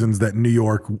the reasons that New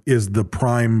York is the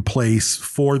prime place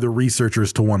for the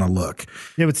researchers to want to look.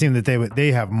 It would seem that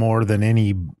they have more than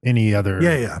any other.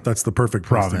 Yeah. That's the perfect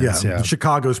place. Province, yeah.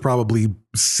 Chicago's probably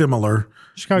similar.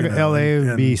 Chicago, you know, LA would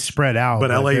and- be spread out.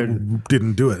 But LA they're-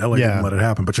 didn't do it. LA didn't let it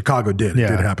happen, but Chicago did. It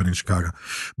Yeah. did happen in Chicago.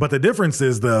 But the difference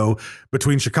is, though,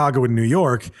 between Chicago and New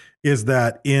York is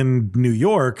that in New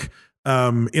York,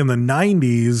 in the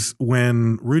 90s,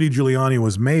 when Rudy Giuliani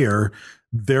was mayor,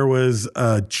 there was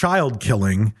a child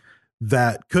killing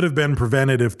that could have been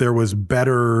prevented if there was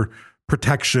better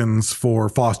protections for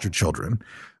foster children.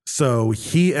 So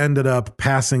he ended up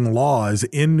passing laws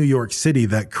in New York City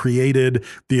that created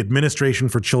the Administration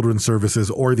for Children's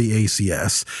Services, or the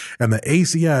ACS. And the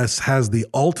ACS has the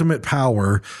ultimate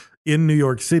power in New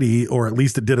York City, or at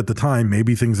least it did at the time.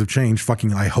 Maybe things have changed.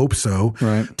 Fucking, I hope so.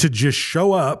 Right. To just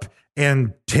show up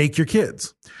and take your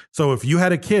kids. So if you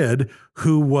had a kid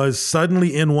who was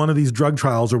suddenly in one of these drug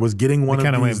trials or was getting one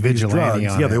kinda of went these vigilante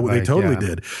drugs, on yeah, it, they like, totally yeah.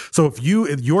 did. So if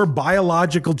your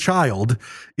biological child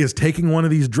is taking one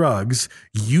of these drugs,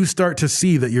 you start to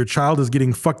see that your child is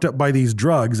getting fucked up by these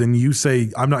drugs, and you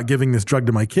say, I'm not giving this drug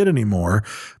to my kid anymore,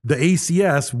 the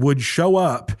ACS would show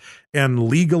up and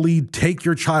legally take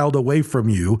your child away from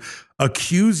you,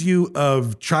 accuse you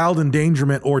of child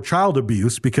endangerment or child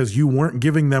abuse because you weren't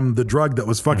giving them the drug that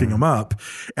was fucking them up,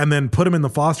 and then put them in the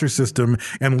foster system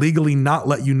and legally not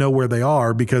let you know where they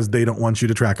are because they don't want you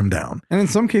to track them down. And in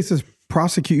some cases,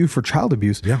 prosecute you for child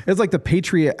abuse. Yeah. It's like the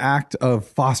Patriot Act of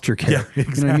foster care. Yeah,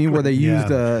 You know what I mean? Where they use Yeah.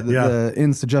 the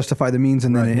ends to justify the means,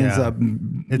 and then it ends yeah. up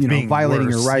It's being violating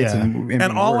worse, your rights. yeah. And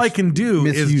And all I can do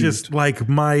is misused. just like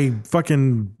my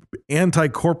fucking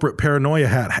anti-corporate paranoia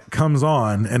hat comes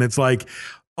on, and it's like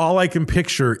all I can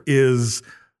picture is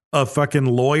a fucking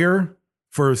lawyer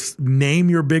for name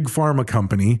your big pharma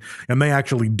company, and they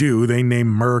actually do. They name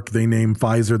Merck, they name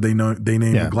Pfizer, they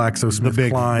name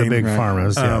GlaxoSmithKline, the big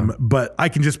pharmas. Yeah. But I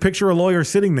can just picture a lawyer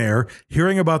sitting there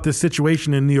hearing about this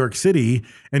situation in New York City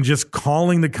and just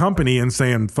calling the company and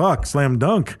saying, "Fuck, slam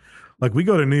dunk." Like, we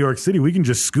go to New York City, we can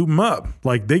just scoop them up.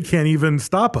 Like, they can't even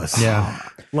stop us. Yeah.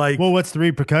 Like, Well, what's the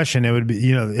repercussion? It would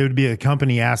be, it would be a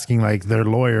company asking like their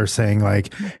lawyer saying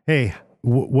like, "Hey,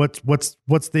 what's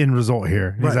the end result here?"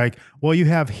 And he's Right. like, "Well, you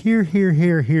have here,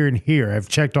 and here. I've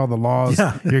checked all the laws.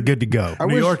 Yeah. You're good to go." I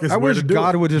New wish, York is I where wish to do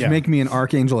God it. would just Yeah. make me an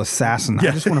archangel assassin.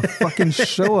 I just want to fucking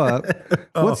show up.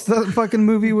 What's the fucking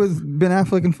movie with Ben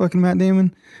Affleck and fucking Matt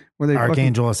Damon? Where they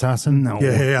Archangel assassin? No.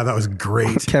 yeah, that was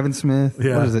great. Kevin Smith.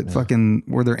 Yeah. What is it? Fucking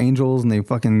where they're angels and they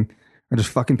fucking are just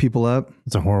fucking people up.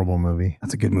 It's a horrible movie.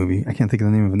 That's a good movie. I can't think of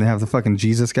the name of it. And they have the fucking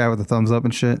Jesus guy with the thumbs up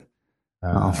and shit.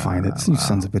 I'll find it. You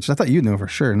sons of bitches. I thought you'd know for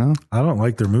sure. No? I don't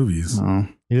like their movies. Oh,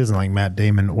 He doesn't like Matt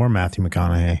Damon or Matthew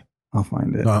McConaughey. I'll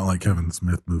find it. I don't like Kevin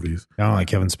Smith movies. I don't like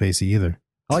Kevin Spacey either.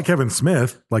 I like Kevin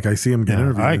Smith. Like, I see him get Yeah,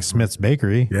 interviewed. I like Smith's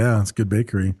Bakery. Yeah, it's a good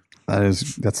bakery.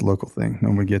 That's a local thing.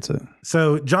 Nobody gets it.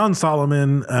 So John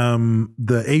Solomon,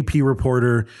 the AP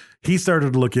reporter, he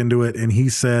started to look into it, and he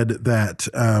said that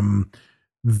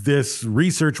this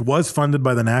research was funded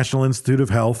by the National Institute of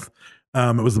Health.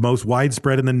 It was the most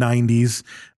widespread in the 90s.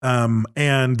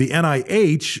 And the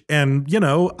NIH, and,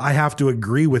 I have to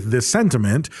agree with this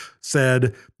sentiment,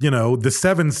 said, the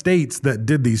 7 states that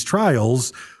did these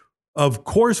trials, of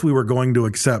course we were going to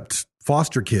accept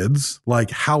foster kids. Like,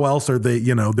 how else are they,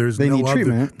 there's They no need other,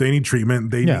 treatment. They need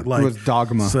treatment. They need, like, it was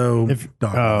Dogma. So,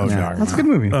 Dogma. Yeah, that's a good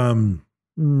movie.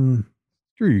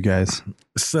 Screw you guys.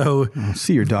 so, I'll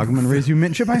see your Dogma and raise you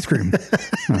mint chip ice cream.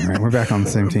 All right, we're back on the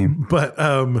same team. but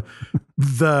and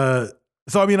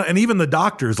even the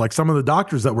doctors, like some of the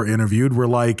doctors that were interviewed were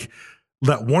like,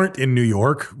 that weren't in New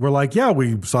York, were like, yeah,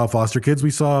 we saw foster kids.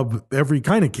 We saw every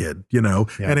kind of kid, Yeah.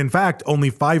 And in fact, only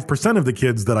 5% of the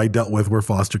kids that I dealt with were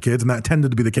foster kids. And that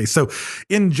tended to be the case. So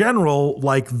in general,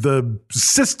 like, the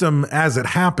system as it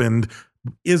happened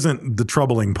isn't the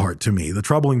troubling part to me. The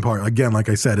troubling part, again, like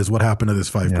I said, is what happened to this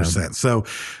 5%. So,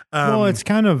 well, it's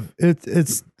kind of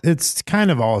it's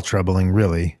kind of all troubling,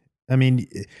 really. I mean,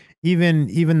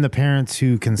 even the parents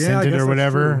who consented or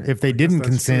whatever, if they didn't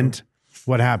consent,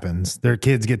 what happens? Their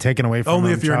kids get taken away from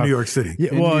only them. if you're in New York City.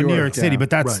 Yeah, well, in New York City, but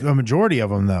that's a majority of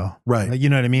them, though. Right. Like, you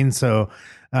know what I mean? So,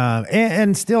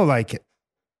 and still, like.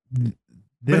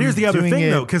 But here's the other thing,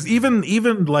 though, because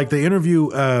even like they interview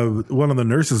one of the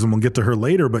nurses, and we'll get to her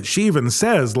later, but she even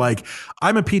says, like,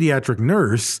 I'm a pediatric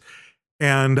nurse,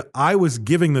 and I was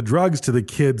giving the drugs to the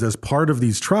kids as part of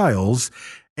these trials,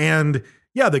 and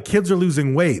yeah, the kids are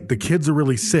losing weight. The kids are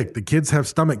really sick. The kids have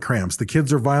stomach cramps. The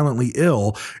kids are violently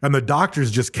ill. And the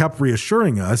doctors just kept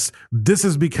reassuring us, this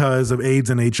is because of AIDS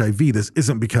and HIV. This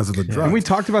isn't because of the drugs. And we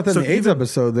talked about that in the AIDS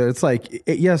episode, that it's like,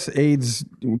 yes, AIDS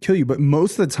will kill you, but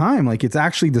most of the time, like, it's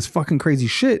actually this fucking crazy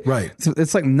shit. Right.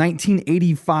 It's like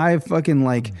 1985 fucking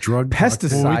like drug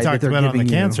pesticide. Well, we talked about it on the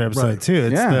cancer episode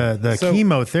too. It's the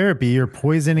chemotherapy. You're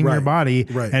poisoning your body.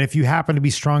 Right. And if you happen to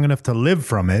be strong enough to live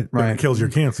from it, it kills your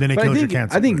cancer. Then it kills your cancer.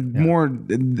 I think more,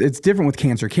 it's different with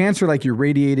cancer. Cancer, like, you're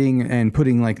radiating and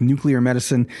putting like nuclear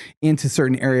medicine into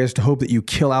certain areas to hope that you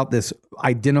kill out this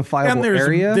identifiable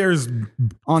area. There's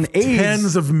on AIDS,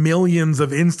 tens of millions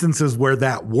of instances where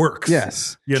that works.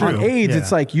 Yes. You know? On AIDS,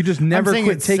 it's like you just never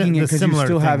quit taking it because you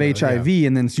still have HIV,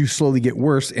 and then you slowly get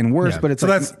worse and worse. But it's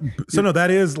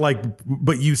that is like,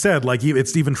 but you said, like,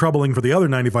 it's even troubling for the other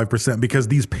 95%, because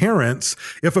these parents,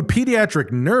 if a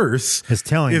pediatric nurse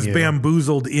is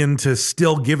bamboozled into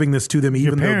still giving this to them,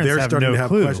 even though they're starting to have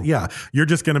questions, you're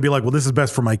just going to be like, well, this is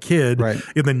best for my kid. Right.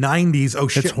 In the 90s, oh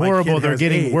shit, it's horrible. They're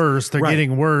getting AIDS. worse. They're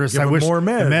getting worse. I wish more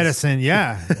meds. The medicine.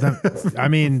 I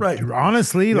mean,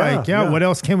 honestly, what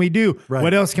else can we do? Right.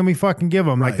 What else can we fucking give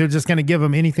them? Like, they're just going to give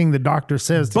them anything the doctor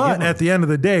says to give them. But at the end of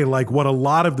the day, like, what a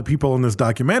lot of the people in this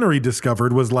documentary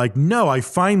discovered was like, no, I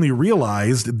finally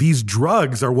realized these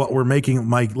drugs are what were making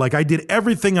like, I did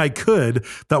everything I could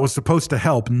that was supposed to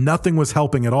help. Nothing was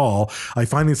helping at all. I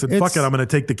finally said, fuck it, I'm going to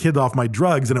take the kid off my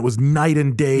drugs. And it was night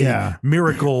and day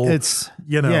miracle. It's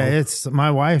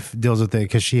my wife deals with it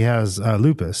because she has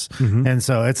lupus. Mm-hmm. And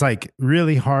so it's like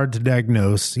really hard to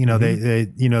diagnose. You know, they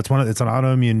it's an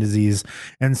autoimmune disease.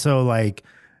 And so, like,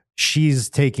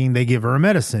 they give her a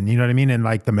medicine, you know what I mean? And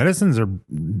like, the medicines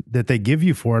that they give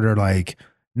you for it are like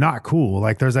not cool.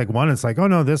 Like, there's like one, it's like, oh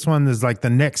no, this one is like the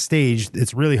next stage.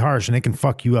 It's really harsh and it can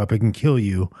fuck you up. It can kill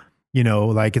you. You know,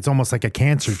 like, it's almost like a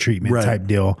cancer treatment type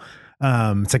deal.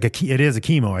 It's like it is a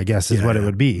chemo, I guess, is what it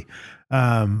would be.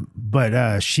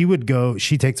 But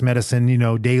she takes medicine, you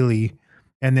know, daily.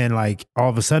 And then, like, all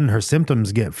of a sudden her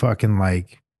symptoms get fucking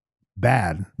like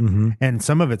bad. Mm-hmm. And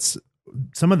some of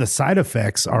the side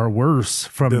effects are worse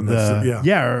from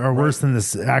worse than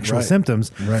the actual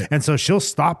symptoms. Right. And so she'll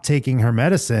stop taking her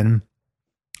medicine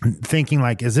thinking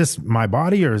like, is this my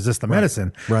body or is this the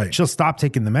medicine? Right. She'll stop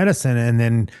taking the medicine and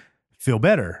then feel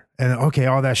better. And okay,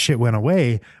 all that shit went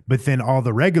away, but then all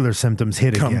the regular symptoms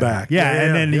come back. Yeah.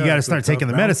 And then you got to start taking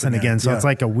the medicine again. So it's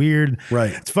like a weird,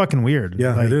 it's fucking weird.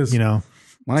 Yeah, like, it is. You know,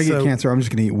 when I get cancer, I'm just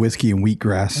going to eat whiskey and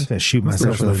wheatgrass. I'm going to shoot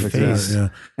myself in the face.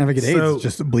 And if I get AIDS, it's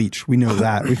just bleach. We know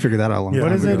that. We figured that out a long time ago.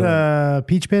 What is it?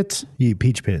 Peach pits? You eat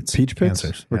peach pits. Peach pits?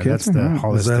 Cancers. For That's cancer? the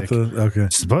holistic. Okay.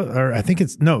 Or I think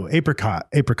it's, apricot.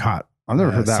 I've never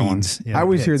heard that seeds. one. Yeah, I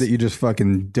always hear that you just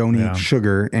fucking don't eat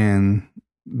sugar and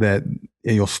that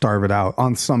you'll starve it out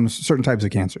on some certain types of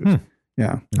cancers.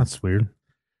 Yeah. That's weird.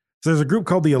 So there's a group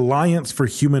called the Alliance for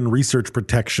Human Research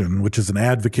Protection, which is an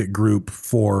advocate group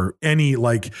for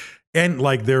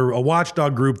they're a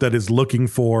watchdog group that is looking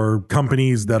for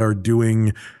companies that are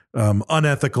doing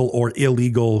unethical or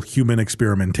illegal human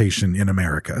experimentation in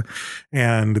America.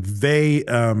 And they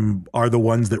are the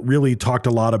ones that really talked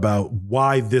a lot about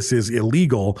why this is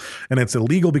illegal. And it's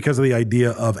illegal because of the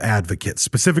idea of advocates,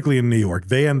 specifically in New York.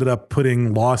 They ended up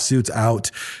putting lawsuits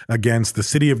out against the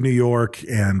city of New York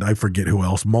and I forget who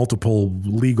else, multiple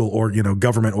legal or,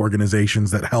 government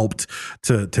organizations that helped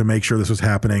to make sure this was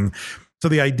happening. So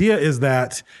the idea is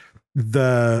that in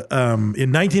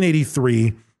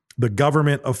 1983, the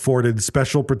government afforded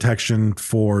special protection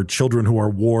for children who are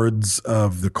wards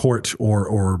of the court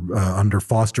or under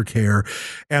foster care.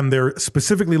 And they're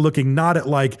specifically looking not at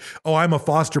like, oh, I'm a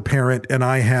foster parent and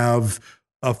I have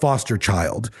a foster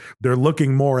child. They're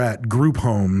looking more at group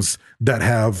homes that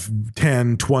have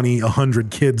 10, 20,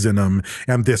 100 kids in them.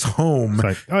 And this home It's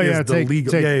like, oh is yeah, the take,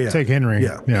 legal. take Henry.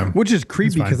 Yeah. Which is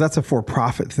creepy fine. because that's a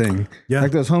for-profit thing. Yeah.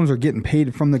 Like those homes are getting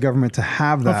paid from the government to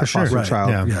have that for sure. foster Right.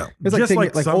 child. Yeah. It's like, Just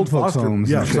taking, like some old folks' foster, homes.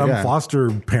 Yeah, and shit, some yeah. foster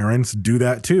parents do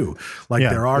that too. Like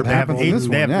there are they have people eight, in this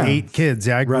they have one, yeah. 8 kids.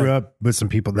 Yeah, I grew Right. up with some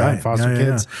people that had foster Yeah, yeah,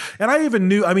 kids. yeah. And I even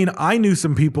knew, I knew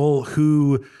some people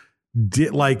who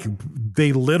did, like,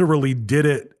 they literally did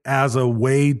it as a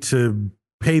way to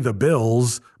pay the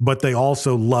bills, but they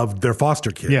also loved their foster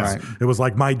kids. Yeah. Right. It was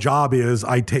like, my job is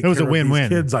I take It was care a win-win. of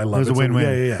these kids I love. It was a It's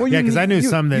win-win. Yeah. Well, Yeah, you 'cause I need- knew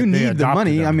some that you they need the adopted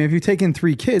money. them. I mean, if you're taking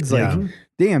 3 kids, like, Yeah.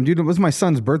 damn, dude, it was my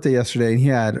son's birthday yesterday, and he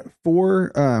had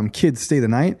 4 kids stay the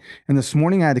night. And this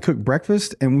morning, I had to cook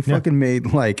breakfast, and we fucking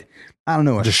made like, I don't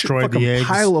know, a Destroyed fucking the eggs.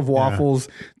 pile of waffles,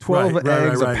 12 Right, right,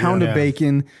 eggs, right, a pound yeah. of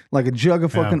bacon, like a jug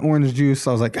of fucking orange juice.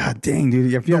 I was like, God dang,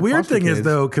 dude. If you The had weird foster thing is kids-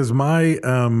 though, because my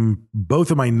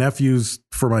both of my nephews,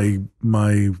 for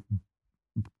my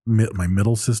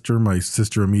middle sister, my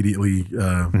sister immediately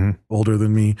older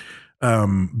than me,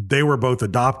 they were both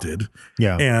adopted.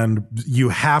 Yeah. And you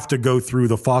have to go through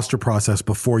the foster process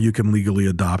before you can legally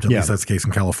adopt. At Yeah. least that's the case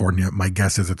in California. My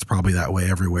guess is it's probably that way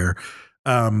everywhere.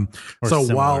 So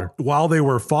similar. while they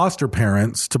were foster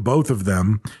parents to both of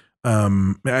them,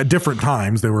 at different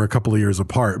times, they were a couple of years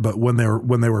apart, but when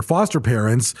they were foster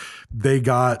parents, they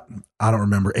got, I don't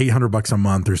remember, $800 a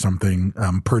month or something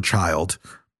per child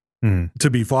to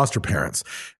be foster parents.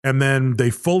 And then they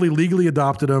fully legally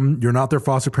adopted them. You're not their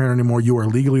foster parent anymore. You are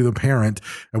legally the parent.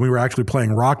 And we were actually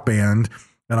playing Rock Band.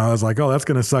 And I was like, oh, that's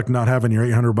going to suck not having your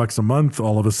 $800 a month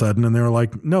all of a sudden. And they were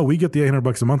like, no, we get the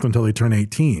 $800 a month until they turn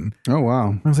 18. Oh,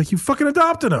 wow. I was like, you fucking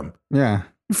adopted them. Yeah.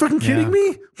 You fucking kidding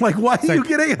me? Like, why do you like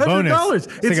get $800? bonus.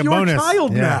 It's It's like a your bonus.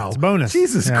 child Yeah, now. it's a bonus.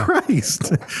 Jesus Yeah.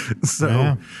 Christ. So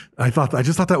Yeah. I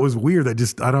just thought that was weird. I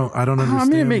don't understand. I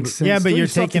mean, it makes sense. Yeah, but Still, you're you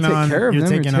still have to taking take on care of them. You're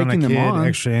a taking them kid, on.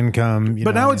 extra income.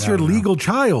 But now it's your legal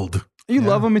child. You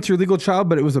love them, it's your legal child,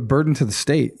 but it was a burden to the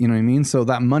state. You know what I mean? So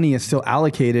that money is still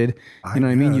allocated. You know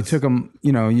what I mean? You guess. took them,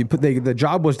 you know, the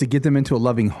job was to get them into a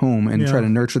loving home and try to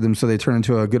nurture them so they turn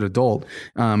into a good adult.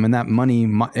 And that money,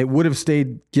 it would have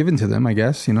stayed given to them, I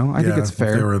guess. You know, I think it's if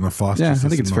fair. they were in the foster I system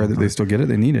think it's fair all the that they time. still get it.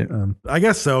 They need it. I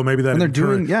guess so. Maybe that. And they're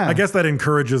doing- yeah. I guess that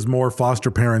encourages more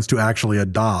foster parents to actually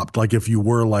adopt. Like if you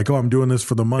were like, oh, I'm doing this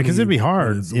for the money, Because it'd be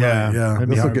hard. It's- Yeah. right, yeah. It'd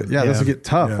be This will hard. get, this will get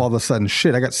tough all of a sudden.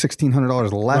 Shit, I got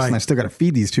 $1,600 less and I Right. still got to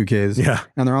feed these 2 kids. Yeah.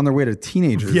 And they're on their way to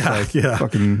teenagers. Yeah, Like, yeah.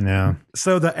 Fucking, Yeah.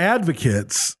 So the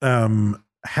advocates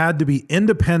had to be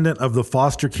independent of the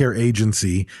foster care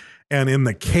agency. And in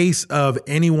the case of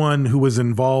anyone who was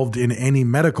involved in any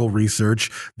medical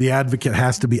research, the advocate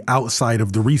has to be outside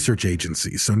of the research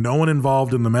agency. So no one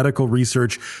involved in the medical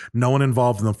research, no one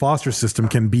involved in the foster system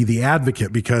can be the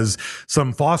advocate, because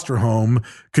some foster home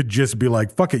could just be like,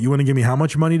 fuck it, you want to give me how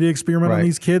much money to experiment on Right.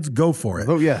 these kids? Go for it.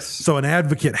 Oh, yes. So an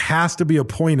advocate has to be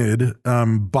appointed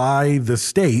by the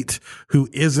state who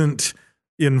isn't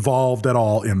involved at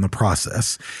all in the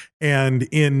process. And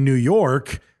in New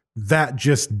York, that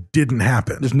just didn't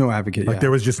happen. there's no advocate. Like there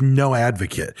was just no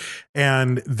advocate.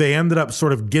 And they ended up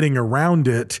sort of getting around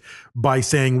it by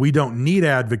saying, we don't need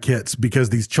advocates because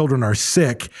these children are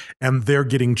sick and they're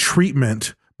getting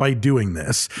treatment by doing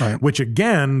this, Right. which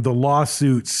again, the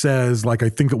lawsuit says, like, I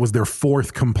think it was their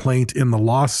 4th complaint in the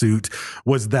lawsuit,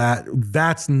 was that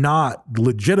that's not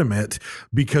legitimate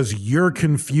because you're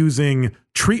confusing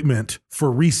treatment for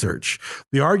research.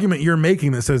 The argument you're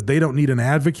making that says they don't need an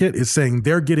advocate is saying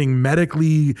they're getting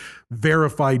medically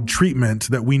verified treatment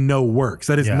that we know works.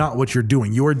 That is not what you're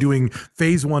doing. You are doing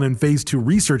phase 1 and phase 2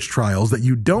 research trials that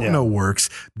you don't know works.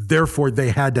 Therefore,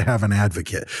 they had to have an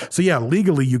advocate. So yeah,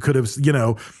 legally you could have, you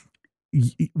know,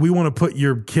 we want to put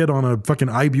your kid on a fucking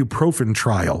ibuprofen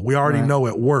trial. We already know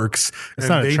it works. It's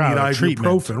not a trial, it's treatment.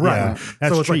 ibuprofen. Right. Yeah, that's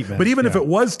it's like- treatment. but even if Yeah. it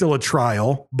was still a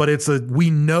trial, but we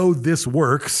know this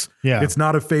works. Yeah. It's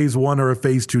not a phase 1 or a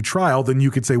phase 2 trial, then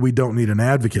you could say we don't need an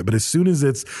advocate. But as soon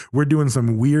as we're doing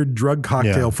some weird drug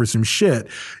cocktail for some shit,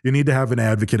 you need to have an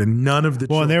advocate, and none of the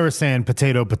Well, and they were saying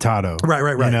potato. Right.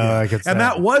 You know, yeah. like it's and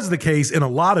that was the case in a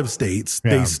lot of states.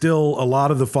 Yeah. A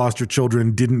lot of the foster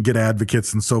children didn't get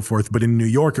advocates and so forth. But in New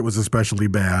York, it was especially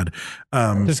bad.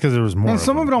 just because there was more. And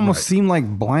some of it almost seemed like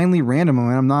blindly random. I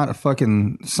mean, I'm not a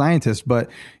fucking scientist, but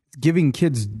giving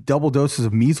kids double doses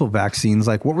of measles vaccines.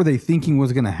 Like, what were they thinking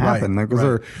was going to happen? Right,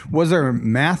 Like, was there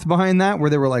math behind that where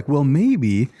they were like, well,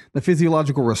 maybe the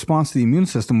physiological response to the immune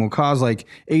system will cause like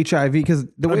HIV? Because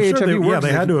the way I'm sure HIV works,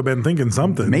 they had to have been thinking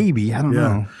something. maybe, I don't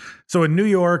know. So in New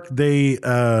York, they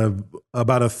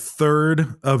about a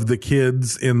third of the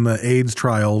kids in the AIDS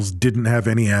trials didn't have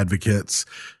any advocates.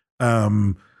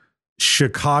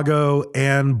 Chicago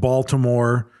and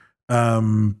Baltimore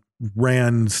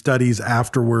ran studies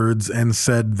afterwards and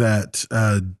said that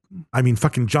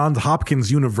fucking Johns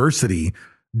Hopkins University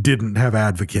didn't have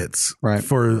advocates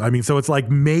so it's like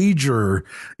major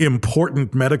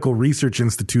important medical research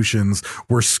institutions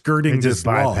were skirting this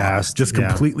law, just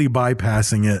completely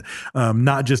bypassing it,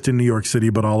 not just in New York City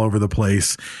but all over the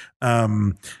place.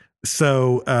 The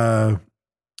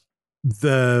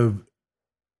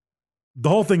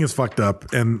whole thing is fucked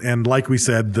up, and like we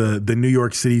said, the New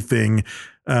York City thing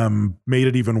made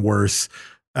it even worse.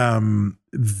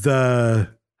 The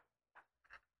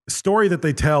story that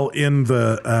they tell in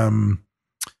the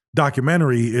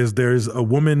documentary is there's a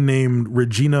woman named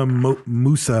Regina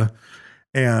Musa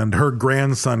and her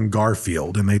grandson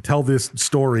Garfield, and they tell this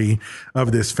story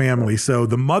of this family. So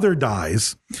the mother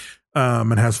dies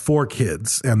and has 4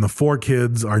 kids, and the 4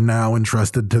 kids are now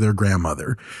entrusted to their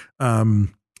grandmother.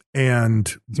 And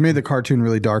it's made the cartoon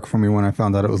really dark for me when I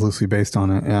found out it was loosely based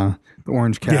on it. Yeah. The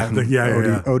orange cat.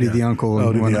 Odie the uncle.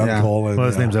 Odie the uncle. Well,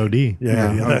 his name's OD.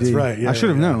 Yeah, that's right. Yeah, I should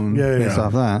have known based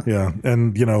off that. Yeah.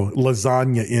 And,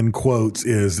 lasagna in quotes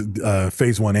is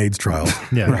phase 1 AIDS trial.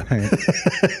 Yeah. Right.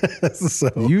 So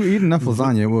you eat enough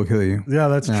lasagna, it will kill you. Yeah,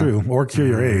 that's true. Or cure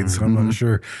your AIDS. I'm not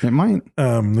sure. It might.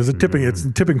 There's a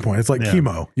tipping point. It's like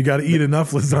chemo. You got to eat enough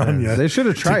lasagna. They should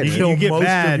have tried it. You get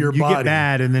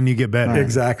bad and then you get better.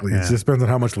 Exactly. It just depends on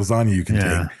how much lasagna you can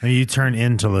take. And you turn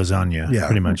into lasagna,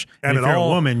 pretty much. And if you're a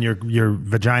woman, your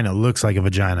vagina looks like a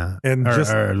vagina, or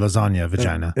lasagna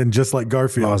vagina. And just like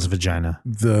Garfield, Law's vagina.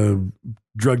 The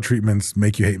drug treatments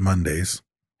make you hate Mondays.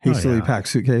 Hastily packed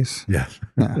suitcase. Yeah.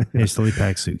 Hastily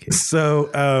packed suitcase. So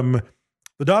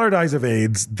the daughter dies of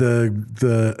AIDS.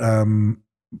 The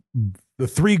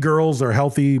 3 girls are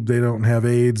healthy. They don't have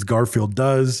AIDS. Garfield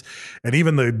does. And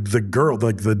even the girl,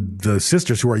 like the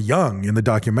sisters who are young in the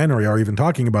documentary are even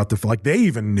talking about they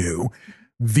even knew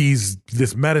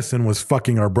this medicine was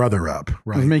fucking our brother up.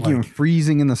 Right. It was making him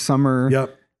freezing in the summer.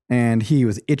 Yep. And he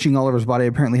was itching all over his body.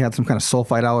 Apparently had some kind of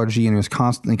sulfite allergy and he was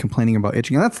constantly complaining about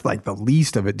itching. And that's like the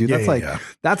least of it, dude.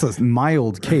 That's a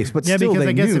mild case. But still, because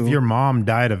I guess knew. if your mom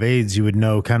died of AIDS, you would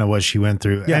know kind of what she went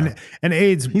through. Yeah. And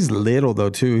AIDS. He's little though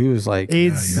too. He was like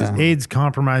AIDS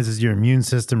compromises your immune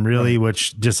system really,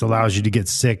 which just allows you to get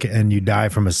sick and you die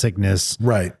from a sickness.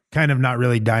 Right. Kind of not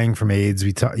really dying from AIDS.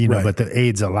 But the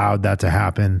AIDS allowed that to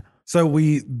happen. So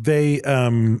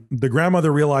the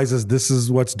grandmother realizes this is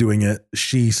what's doing it.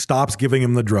 She stops giving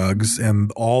him the drugs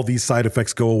and all these side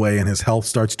effects go away and his health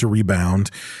starts to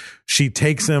rebound. She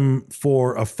takes him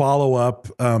for a follow-up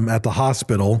at the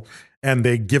hospital and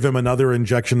they give him another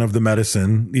injection of the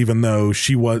medicine, even though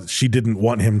she didn't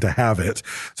want him to have it.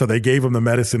 So they gave him the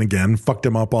medicine again, fucked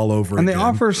him up all over and again. They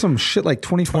offer some shit like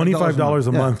 $25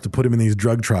 a month to put him in these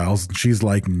drug trials. And she's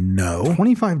like, no.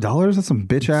 $25? That's some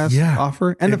bitch ass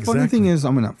offer. And the funny thing is,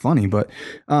 not funny, but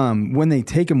when they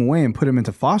take him away and put him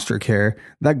into foster care,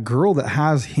 that girl that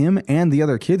has him and the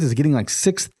other kids is getting like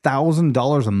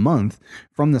 $6,000 a month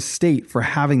from the state for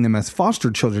having them as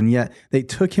foster children. Yet they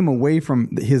took him away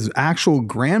from his actual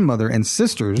grandmother and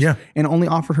sisters and only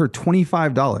offered her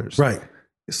 $25. Right.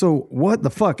 So what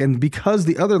the fuck? And because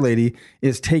the other lady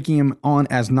is taking him on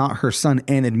as not her son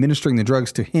and administering the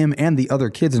drugs to him and the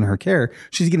other kids in her care,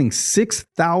 she's getting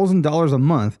 $6,000 a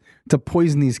month to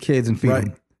poison these kids and feed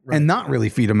them. Right. And not really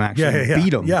feed them, actually.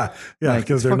 Feed them. Yeah.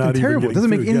 Because they're not terrible. It doesn't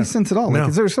make any sense at all. Like,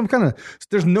 is there some kind of,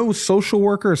 there's no social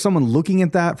worker or someone looking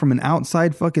at that from an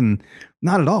outside fucking,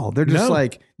 not at all. They're just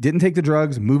like, didn't take the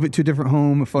drugs, move it to a different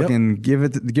home, fucking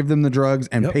give them the drugs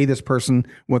and pay this person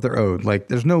what they're owed. Like,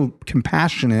 there's no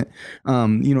compassionate,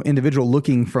 individual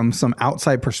looking from some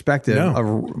outside perspective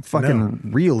of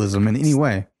fucking realism in any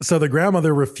way. So the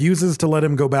grandmother refuses to let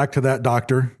him go back to that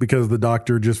doctor because the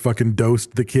doctor just fucking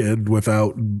dosed the kid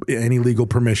without any legal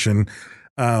permission.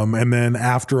 And then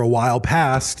after a while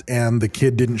passed and the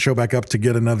kid didn't show back up to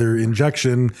get another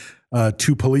injection,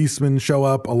 2 policemen show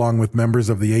up along with members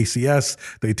of the ACS.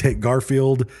 They take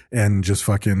Garfield and just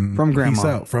fucking from grandma, peace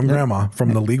out from grandma,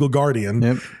 from the legal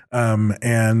guardian.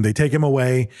 And they take him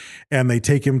away and they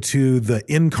take him to the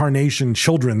Incarnation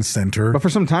Children's Center. But for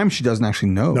some time, she doesn't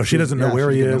actually know. No, she doesn't know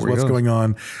where he is, what's going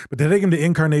on. But they take him to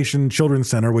Incarnation Children's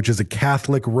Center, which is a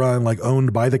Catholic run, like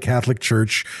owned by the Catholic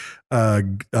Church.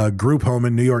 group home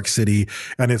in New York City,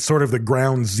 and it's sort of the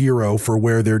ground zero for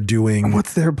where they're doing.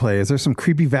 What's their play? Is there some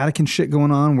creepy Vatican shit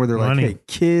going on where they're Money. like, hey,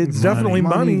 kids, Definitely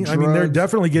money. I mean, they're drugs?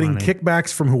 definitely getting Money.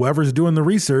 kickbacks from whoever's doing the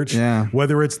research. Yeah.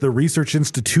 Whether it's the research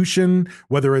institution,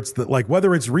 whether it's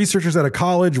whether it's researchers at a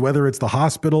college, whether it's the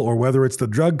hospital, or whether it's the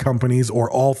drug companies, or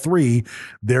all three,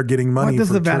 they're getting money. What does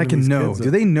for the turning Vatican these know? kids Do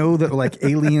in. they know that like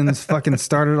aliens fucking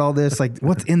started all this? Like,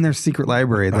 what's in their secret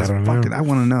library? That's don't know. fucking. I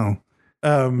want to know.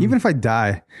 Even if I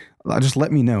die, just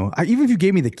let me know. Even if you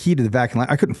gave me the key to the Vatican,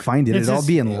 I couldn't find it. It'd all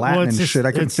be in Latin and shit.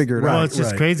 I couldn't figure it Well, out. it's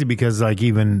just crazy because like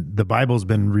even the Bible's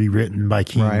been rewritten by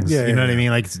kings. Right. Yeah, you know yeah, what I yeah. mean?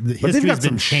 Like the But they've history's got been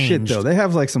some changed. shit though. They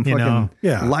have like some You fucking know?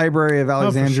 Yeah. Library of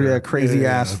Alexandria, sure. crazy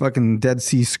Yeah, ass yeah. fucking Dead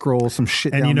Sea Scrolls, some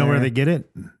shit. And down you know where there. they get it?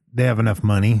 They have enough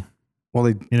money. Well,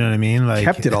 they You know what I mean? Like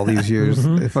kept it all these years.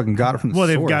 They fucking got it from the Well,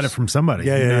 source. they've got it from somebody.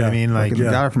 Yeah, you yeah, know what I yeah. mean? Like Fucking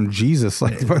got it from Jesus.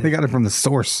 Like they got it from the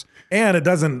source. And it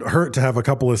doesn't hurt to have a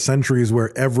couple of centuries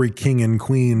where every king and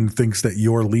queen thinks that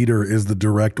your leader is the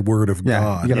direct word of Yeah,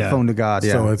 God. you got a Yeah. phone to God.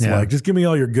 Yeah, So it's Yeah. like, just give me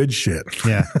all your good shit.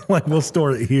 Yeah. Like we'll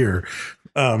store it here.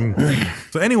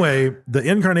 So anyway, the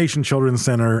Incarnation Children's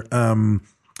Center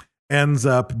ends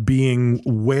up being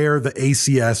where the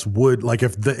ACS would, like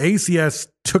if the ACS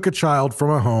took a child from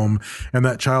a home and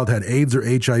that child had AIDS or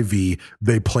HIV,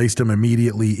 they placed him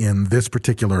immediately in this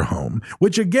particular home,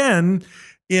 which again,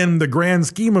 in the grand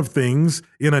scheme of things,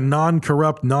 in a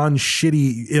non-corrupt,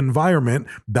 non-shitty environment,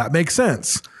 that makes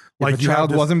sense. Like the you have child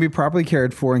this- wasn't being properly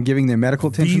cared for and giving the medical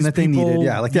attention These that they people, needed.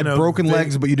 Yeah, like they you had know, broken they-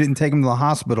 legs, but you didn't take them to the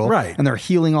hospital. Right. And they're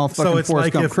healing all fucking So it's Forrest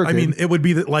like Gump if, crooked. I mean, it would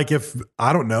be like if,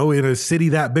 I don't know, in a city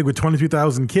that big with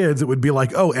 22,000 kids, it would be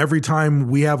like, oh, every time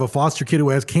we have a foster kid who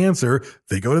has cancer,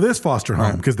 they go to this foster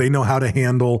home because they know how to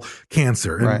handle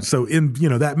cancer. And Right. so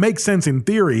that makes sense in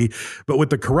theory, but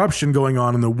with the corruption going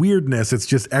on and the weirdness, it's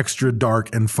just extra dark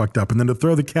and fucked up. And then to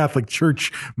throw the Catholic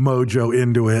Church mojo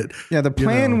into it. yeah, the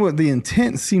plan, the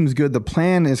intent seems good. The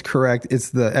plan is correct. It's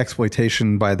the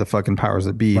exploitation by the fucking powers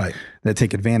that be Right. that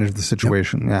take advantage of the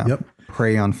situation. Yeah. Yep.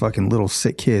 Prey on fucking little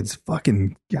sick kids.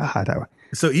 Fucking God.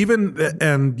 So even,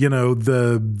 and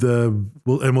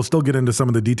we'll still get into some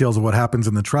of the details of what happens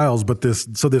in the trials, but this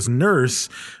nurse,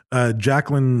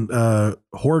 Jacqueline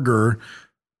Horger,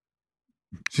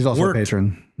 She's also worked- a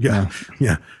patron.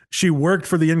 Yeah. She worked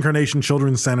for the Incarnation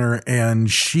Children's Center, and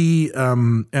she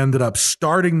ended up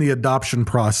starting the adoption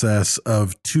process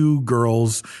of two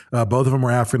girls. Both of them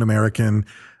were African American.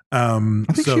 I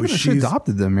think she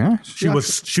adopted them, yeah? She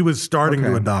was starting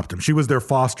to adopt them. She was their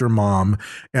foster mom,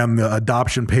 and the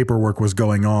adoption paperwork was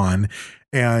going on.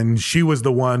 And she was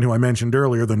the one who I mentioned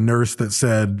earlier, the nurse that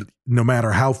said, no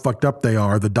matter how fucked up they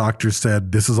are, the doctor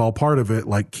said, this is all part of it.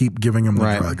 Like, keep giving them the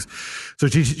Right. drugs. So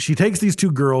she takes these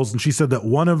two girls, and she said that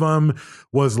one of them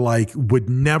was like, would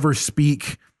never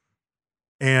speak.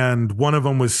 And one of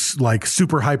them was like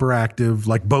super hyperactive,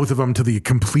 like both of them to the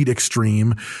complete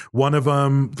extreme. One of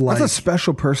them, like, That's a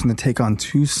special person to take on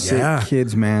two sick Yeah.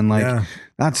 kids, man. Like, Yeah.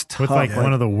 that's tough. With like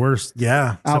one of the worst,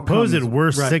 yeah. supposed Outcomes.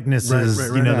 worst Right, sicknesses,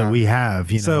 right, you know, yeah. that we have.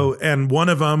 You know, So, and one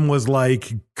of them was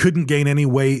like, couldn't gain any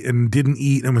weight and didn't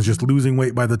eat and was just losing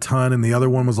weight by the ton. And the other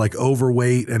one was like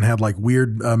overweight and had like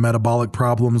weird metabolic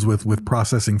problems with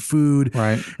processing food.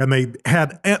 Right. And they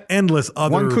had endless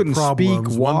other One couldn't problems.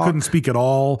 speak, One walk. couldn't speak at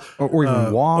all. or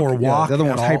even walk. Or Yeah, walk. the other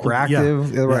one at was all. hyperactive.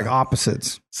 Yeah. They were like Yeah.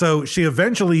 opposites. So she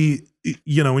eventually,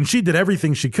 and she did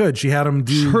everything she could. She had them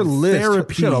do Her list,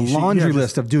 therapy. she had a laundry just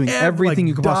list of doing everything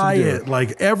you could possibly do. diet,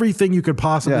 like everything you could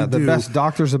possibly Yeah, the do. best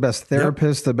doctors, the best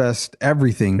therapists, the best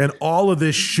everything. And all of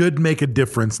this should make a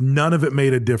difference. None of it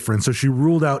made a difference. So she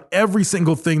ruled out every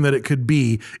single thing that it could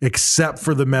be except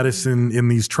for the medicine in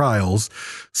these trials.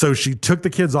 So she took the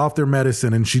kids off their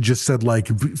medicine and she just said like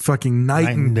fucking night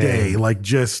and day. Like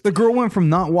just The girl went from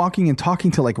not walking and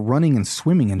talking to like running and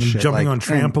swimming and shit. jumping like, on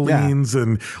trampolines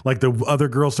and like the other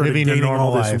girls started Living a gaining all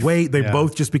normal this life. weight. They Yeah.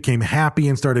 both just became happy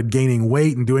and started gaining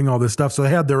weight and doing all this stuff. So they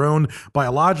had their own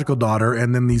biological daughter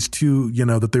and then these two,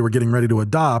 that they were getting ready to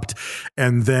adopt.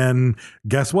 And then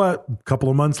guess what? A couple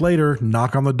of months later,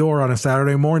 knock on the door on a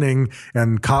Saturday morning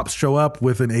and cops show up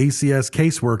with an ACS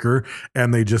caseworker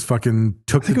and they just fucking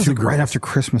took I think the it was two like girls. right after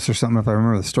Christmas or something, if I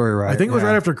remember the story right. I think it was Yeah.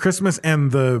 right after Christmas, and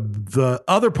the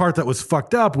other part that was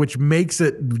fucked up, which makes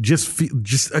it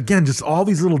just all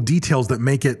these little details that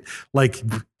make it like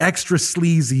extra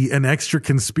sleazy and extra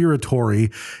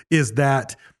conspiratory, is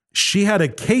that she had a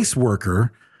caseworker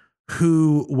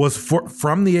who was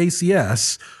from the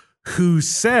ACS who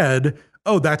said,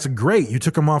 oh, that's great. You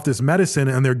took them off this medicine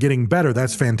and they're getting better.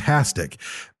 That's fantastic.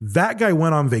 That guy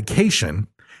went on vacation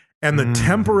and the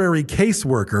temporary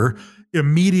caseworker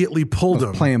immediately pulled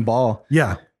him. Playing ball.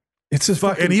 Yeah. It's just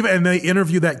fucking, and they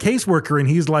interview that caseworker, and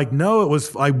he's like, "No, it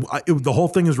was the whole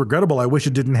thing is regrettable. I wish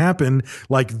it didn't happen.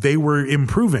 Like they were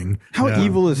improving." How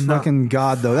evil is fucking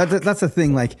God, though? That's the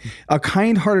thing. Like a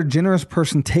kind-hearted, generous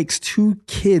person takes 2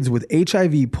 kids with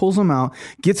HIV, pulls them out,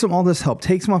 gets them all this help,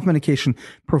 takes them off medication,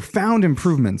 profound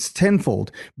improvements,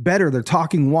 tenfold, better. They're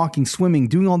talking, walking, swimming,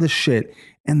 doing all this shit.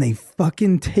 And they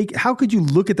fucking take. How could you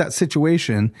look at that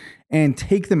situation and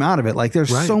take them out of it? Like they're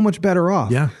so much better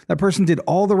off. Yeah, that person did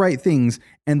all the right things,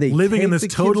 and they living take in this the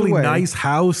kids totally away, nice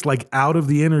house, like out of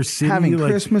the inner city, having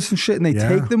like, Christmas and shit, and they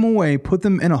take them away, put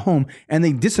them in a home, and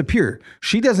they disappear.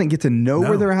 She doesn't get to know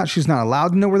where they're at. She's not allowed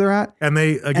to know where they're at. And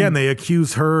they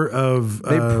accuse her of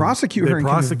they prosecute her and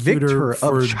convict her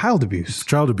of child abuse.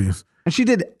 Child abuse, and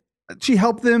she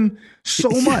helped them so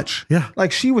much. Yeah.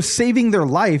 Like she was saving their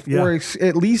life or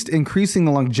at least increasing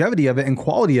the longevity of it and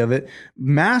quality of it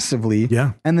massively.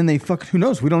 Yeah. And then they who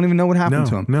knows? We don't even know what happened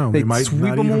to them. No, they might sweep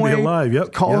not them even away, be alive.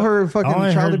 Yep. Call her fucking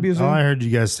child abuser. All I heard you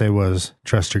guys say was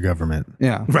trust your government.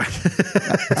 Yeah. Right.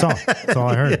 That's all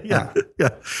I heard. Yeah.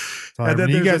 And then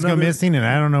you guys go missing and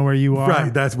I don't know where you are.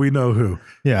 Right. We know who.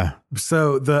 Yeah.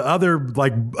 So the other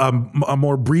a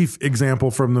more brief example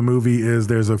from the movie is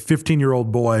there's a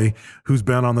 15-year-old boy who's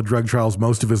been on the drug trials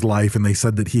most of his life, and they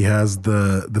said that he has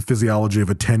the physiology of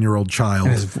a 10-year-old child.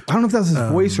 I don't know if that was his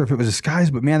voice or if it was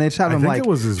disguised, but man, they just had him like it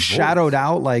was his shadowed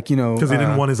out, like because he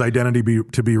didn't want his identity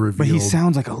to be revealed. But he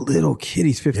sounds like a little kid.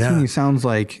 He's 15. Yeah. He sounds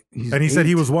like he's and he 8. said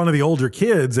he was one of the older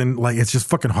kids, and like it's just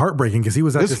fucking heartbreaking because he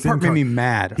was at this part made me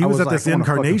mad. He I was at like, this I wanna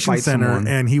fucking incarnation fight center, someone.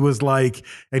 and he was like,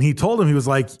 and he told him, he was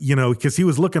like, because he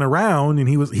was looking around and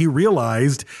he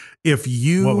realized if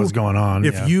you what was going on,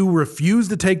 if you refuse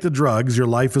to take the drugs, your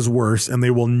life is worse, and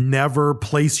they will never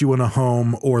place you in a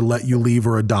home or let you leave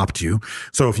or adopt you.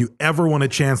 So if you ever want a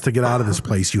chance to get out of this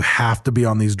place, you have to be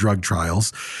on these drug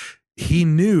trials. He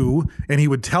knew, and he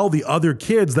would tell the other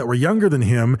kids that were younger than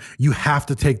him, you have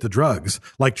to take the drugs.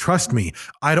 Like, trust me,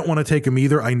 I don't want to take them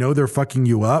either. I know they're fucking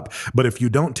you up, but if you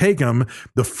don't take them,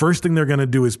 the first thing they're going to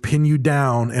do is pin you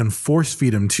down and force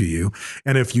feed them to you.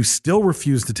 And if you still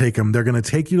refuse to take them, they're going to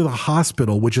take you to the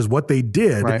hospital, which is what they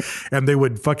did. Right. And they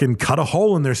would fucking cut a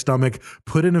hole in their stomach,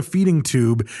 put in a feeding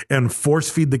tube, and force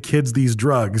feed the kids these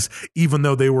drugs, even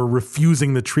though they were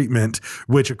refusing the treatment,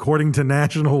 which according to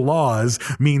national laws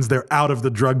means they're out of the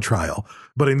drug trial.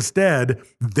 But instead,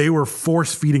 they were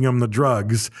force feeding them the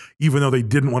drugs, even though they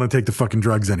didn't want to take the fucking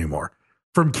drugs anymore.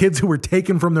 From kids who were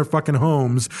taken from their fucking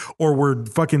homes or were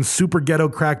fucking super ghetto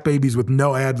crack babies with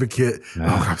no advocate.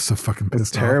 Oh, I'm so fucking pissed.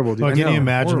 It's terrible, dude. Well, can you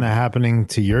imagine that happening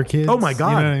to your kids? Oh my God.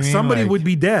 You know what I mean? Somebody Like, would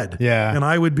be dead. Yeah. And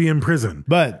I would be in prison.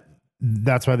 But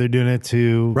that's why they're doing it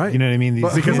to, Right. you know what I mean? These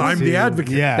Because kids I'm the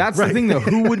advocate. Yeah. That's the thing, though.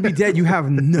 Who would be dead? You have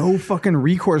no fucking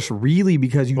recourse, really,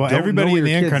 because you don't everybody know where in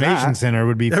the your kid's Incarnation at. Center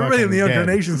would be Everybody in fucking the dead.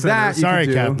 Incarnation Center. That you Sorry,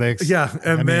 could do. Catholics.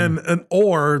 Yeah,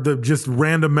 or the just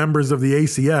random members of the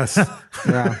ACS.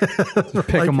 Yeah. Just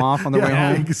pick them off on their way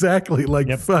home. Exactly. Like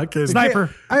fucking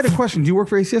Sniper. I had a question. Do you work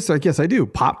for ACS? Like, yes, I do.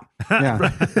 Pop. Yeah.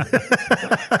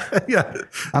 Yeah.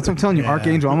 That's what I'm telling you,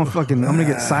 Archangel. I'm gonna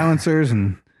get silencers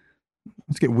and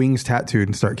let's get wings tattooed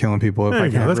and start killing people. If There I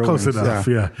you go. can. That's close enough.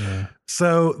 Yeah.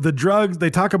 So the drugs, they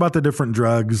talk about the different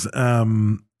drugs,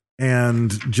 and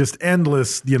just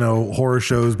endless, horror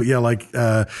shows. But yeah, like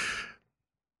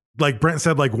Brent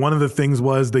said, like one of the things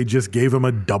was they just gave him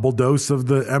a double dose of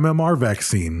the MMR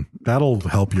vaccine. That'll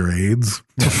help your AIDS.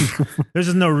 There's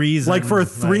just no reason. Like for a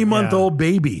 3-month-old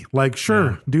baby, like,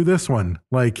 sure, do this one.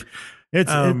 Like,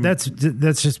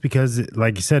 that's just because,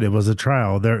 like you said, it was a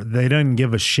trial. They didn't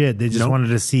give a shit. They just wanted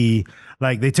to see,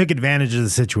 like, they took advantage of the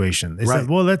situation. They said,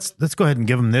 well, let's go ahead and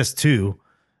give them this too.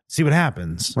 See what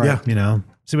happens. Right. Yeah.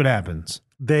 See what happens.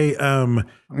 They, I mean,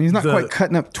 he's not quite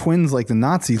cutting up twins like the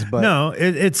Nazis, but no,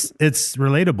 it's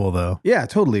relatable though. Yeah,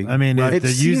 totally. I mean, Right.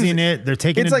 they're using it. They're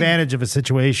taking it's like- advantage of a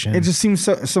situation. It just seems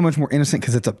so much more innocent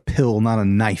because it's a pill, not a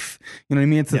knife. You know what I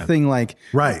mean? It's a thing like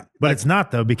right. But it's not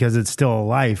though, because it's still a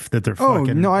life that they're oh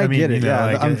fucking. no, I mean, get it. you know,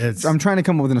 Yeah, like, I'm trying to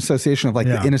come up with an association of like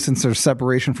the innocence or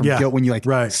separation from guilt when you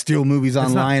like steal movies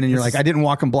online and you're like, I didn't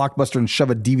walk in Blockbuster and shove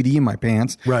a DVD in my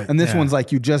pants. Right. And this one's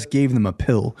like you just gave them a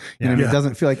pill. You know what I mean? It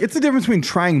doesn't feel like it's the difference between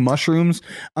trying mushrooms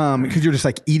because you're just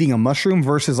like eating a mushroom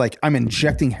versus like I'm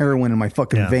injecting heroin in my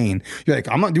fucking vein. You're like,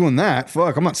 I'm not doing that.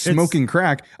 Fuck, I'm not smoking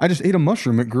crack. I just ate a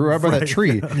mushroom. It grew out by that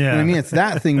tree. You know what I mean? It's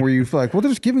that thing where you feel like, well,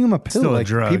 they're just giving them a pill. Still a Like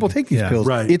drug. people take these pills.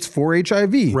 Right. It's for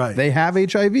HIV. Right. They have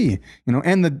HIV.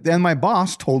 And my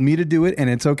boss told me to do it, and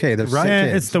it's okay. They're sick Yeah,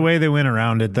 kids. it's the way they went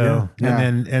around it though. Yeah.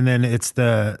 And then it's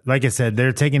like I said,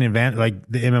 they're taking advantage, like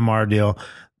the MMR deal.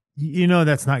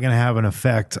 That's not going to have an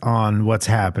effect on what's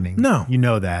happening. No. You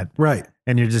know that. Right.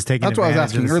 and you're just taking. That's what I was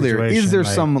advantage asking of the earlier. situation, Is there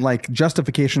like- some like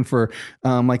justification for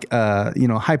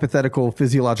hypothetical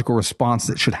physiological response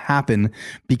that should happen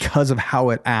because of how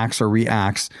it acts or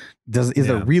reacts? Is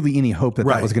there really any hope that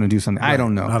Right. was going to do something? I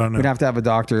don't know. I don't know. We'd have to have a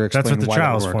doctor explain That's what the why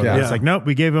trial's that for. worked. Yeah. Yeah. It's like, nope,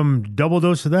 we gave him double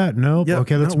dose of that. Nope. Yep.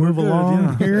 Okay, let's No, we're move good. along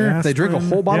Yeah. here. If they drink a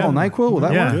whole bottle of NyQuil, will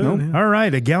that Yeah. work? Nope. All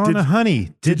right, a gallon of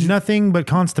honey did nothing but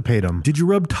constipate him. Did you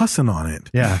rub tussin on it?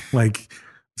 Yeah. Like,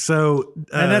 so.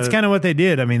 And that's kind of what they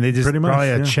did. I mean, they just pretty much, probably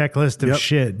a yeah. checklist of Yep.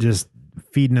 shit, just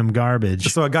feeding them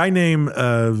garbage. So a guy named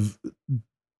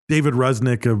David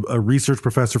Rusnick, a research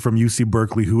professor from UC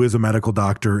Berkeley, who is a medical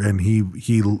doctor, and he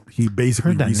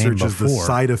basically Heard that name researches the before.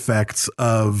 side effects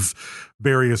of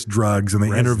various drugs, and they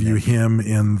Resnick. interview him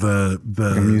in the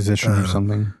Like a musician or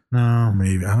something. No,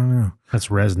 maybe, I don't know. that's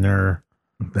Resner.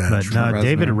 That's But no, Resnick.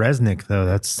 David Resnick, though,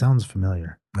 that sounds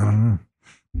familiar. I don't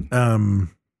know.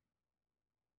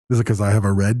 Is it because I have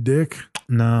a red dick?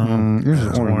 No, Yours is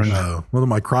it's orange. Oh, well,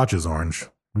 my crotch is orange.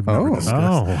 We've never Oh. discussed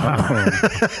Oh, wow.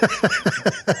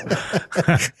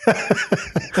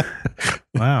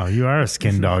 Wow, you are a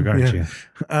skin dog, aren't you?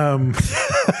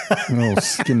 Little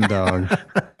skin dog.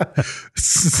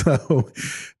 So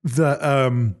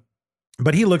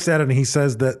but he looks at it and he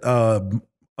says that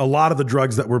a lot of the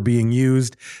drugs that were being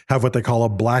used have what they call a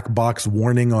black box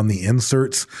warning on the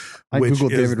inserts. I Googled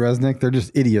David Resnick. They're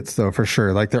just idiots, though, for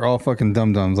sure. Like, they're all fucking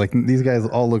dum-dums. Like, these guys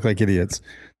all look like idiots.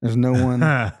 There's no one.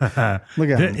 Look at him. All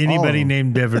of Anybody them.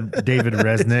 named David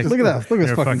Resnick? Look at that. Look at They're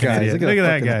this a fucking guy. idiot. Look at Look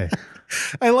that at that guy.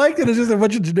 I like that it's just a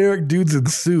bunch of generic dudes in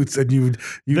suits, and you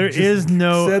There just is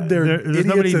no. said they're there's idiots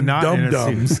nobody and not in a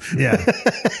dum-dums. suit. Yeah,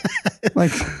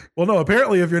 Like, Well, no,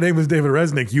 apparently if your name is David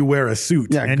Resnick, you wear a suit.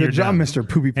 yeah, And good you're job, dumb. Mr.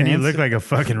 Poopy and Pants. you look like a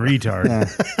fucking retard.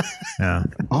 Yeah.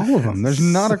 all of them. There's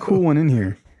not a cool one in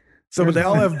here. So but they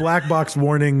all have black box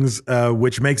warnings,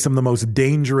 which makes them the most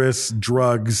dangerous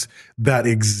drugs that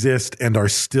exist and are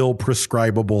still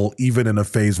prescribable even in a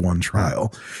phase 1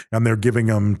 trial. And they're giving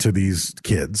them to these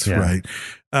kids, Yeah. right?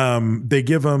 They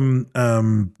give them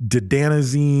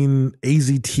didanazine,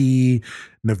 AZT,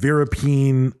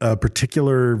 nevirapine, a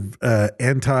particular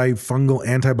antifungal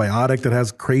antibiotic that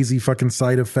has crazy fucking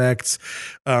side effects.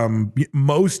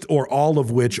 Most or all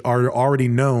of which are already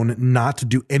known not to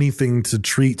do anything to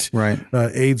treat Right.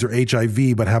 AIDS or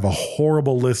HIV, but have a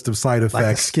horrible list of side Like the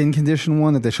effects. skin condition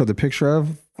one that they showed the picture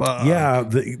of. Yeah,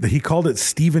 he called it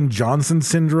Steven Johnson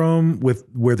syndrome, with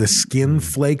where the skin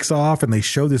flakes off, and they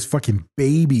show this fucking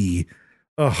baby,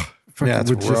 Yeah,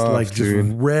 it's with just rough, like dude.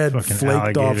 just red Fucking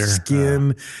flaked off alligator.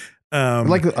 skin.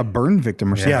 Like a burn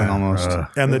victim or something Yeah. almost.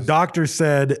 And the doctor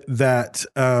said that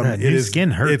it new is skin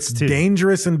hurts, It's too.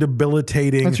 dangerous and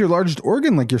debilitating. That's your largest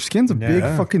organ. Like, your skin's a big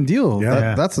Yeah. fucking deal.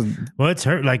 Yeah. That's a. Well, it's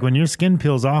hurt. Like when your skin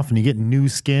peels off and you get new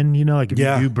skin, you know, like if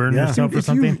Yeah. you burn Yeah. yourself Dude, or if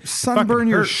something, you sunburn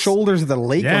your shoulders at the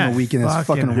lake Yeah, on the weekend, it's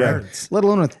fucking fucking red. hurts. Let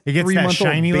alone a It gets that 3-month-old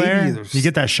shiny baby. layer. There's- You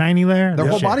get that shiny layer. Their That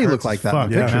whole shit body hurts looked like as that in fuck.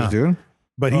 the pictures, Yeah. dude.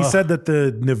 But he said that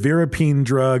the nevirapine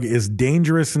drug is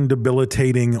dangerous and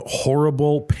debilitating,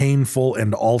 horrible, painful,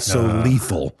 and also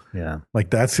lethal. Yeah.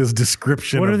 Like that's his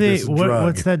description What of are they? this drug.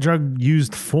 What's that drug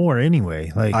used for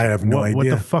anyway? Like I have no what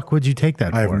idea. the fuck would you take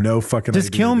that I have for? no fucking Just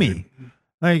idea, kill dude. me.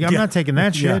 Like I'm Yeah. not taking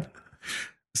that shit. Yeah.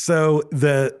 So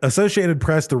the Associated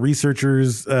Press, the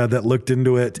researchers that looked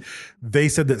into it, they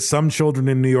said that some children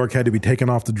in New York had to be taken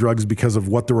off the drugs because of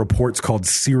what the reports called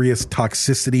serious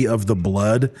toxicity of the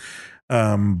blood.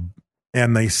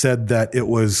 And they said that it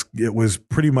was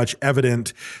pretty much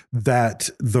evident that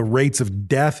the rates of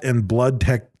death and blood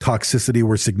toxicity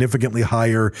were significantly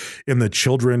higher in the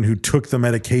children who took the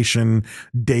medication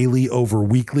daily over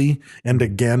weekly, and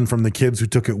again from the kids who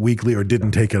took it weekly or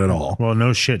didn't take it at all. Well,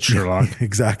 no shit, Sherlock.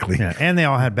 Exactly. Yeah, and they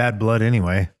all had bad blood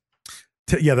anyway.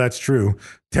 Yeah, that's true.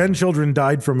 10 children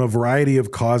died from a variety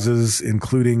of causes,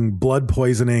 including blood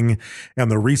poisoning,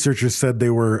 and the researchers said they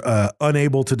were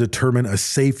unable to determine a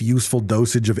safe, useful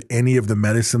dosage of any of the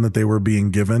medicine that they were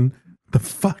being given. The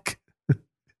fuck?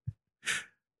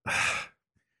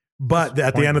 But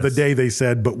at the end of the day, they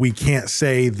said, but we can't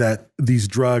say that these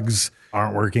drugs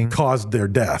aren't working, caused their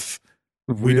death.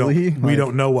 Really? We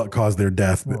don't know what caused their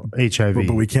death. HIV.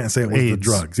 But we can't say it was the AIDS.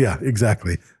 drugs. Yeah,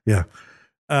 exactly. Yeah.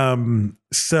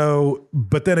 So,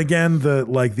 but then again,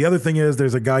 the other thing is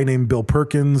there's a guy named Bill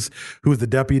Perkins, who is the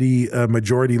deputy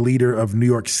majority leader of New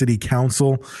York City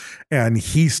Council. And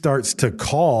he starts to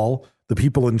call the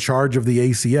people in charge of the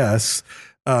ACS,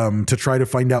 to try to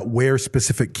find out where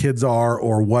specific kids are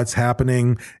or what's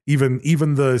happening.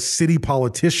 Even the city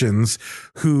politicians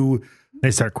who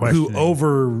they start questioning,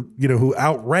 who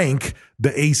outrank the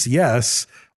ACS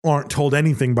aren't told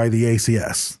anything by the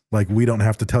ACS. Like, we don't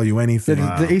have to tell you anything. Did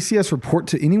the ACS report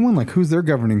to anyone? Like, who's their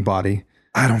governing body?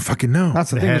 I don't fucking know.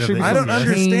 That's the The thing. head It of should the be I don't some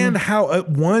understand chain- how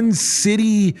one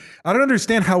city, I don't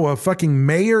understand how a fucking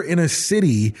mayor in a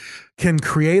city can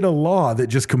create a law that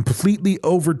just completely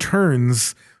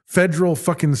overturns federal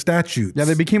fucking statutes. Yeah,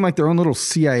 they became like their own little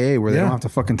CIA where they Yeah. don't have to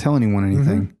fucking tell anyone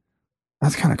anything.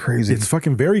 That's kind of crazy. It's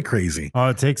fucking very crazy. All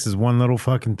it takes is one little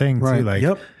fucking thing Right. too. Like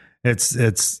Yep.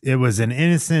 it was an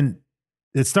innocent.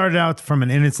 It started out from an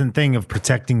innocent thing of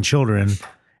protecting children,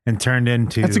 and turned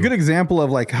into. That's a good example of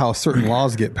like how certain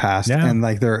laws get passed Yeah. and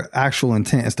like their actual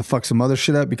intent is to fuck some other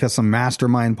shit up because some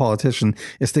mastermind politician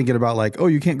is thinking about like, oh,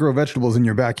 you can't grow vegetables in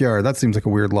your backyard. That seems like a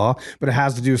weird law, but it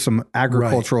has to do with some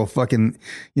agricultural fucking,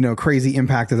 crazy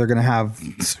impact that they're going to have.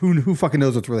 Who fucking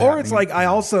knows what's really Or happening. it's like I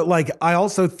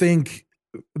also think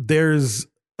there's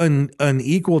an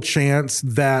equal chance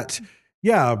that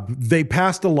they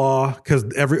passed a law because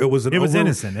it was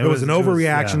innocent. It was an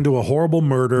overreaction to a horrible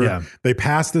murder. Yeah. They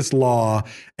passed this law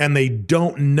and they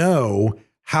don't know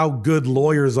how good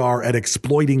lawyers are at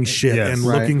exploiting shit Yes. and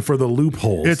Right. looking for the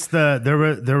loopholes. It's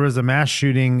there was a mass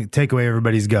shooting, take away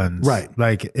everybody's guns. Right.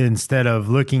 Like instead of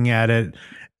looking at it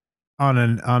on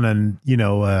an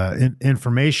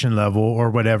information level or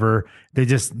whatever, they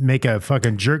just make a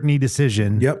fucking jerk-knee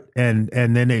decision. Yep. And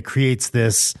then it creates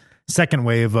this second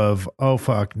wave of, oh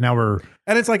fuck, now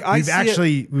and it's like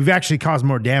we've actually caused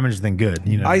more damage than good.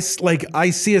 I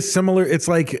see a similar. It's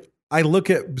like I look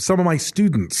at some of my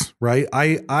students. Right.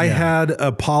 I had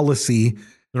a policy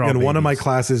They're all in one of my babies.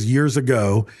 classes years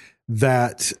ago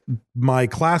that my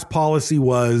class policy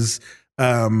was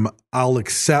I'll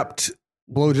accept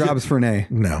blowjobs for an A.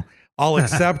 no. I'll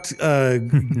accept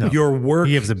your work.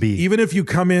 He gives a B. Even if you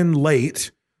come in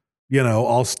late.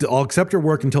 I'll accept your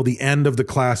work until the end of the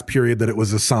class period that it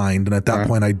was assigned, and at that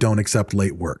point, I don't accept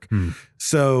late work.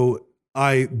 So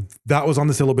that was on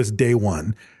the syllabus day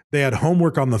one. They had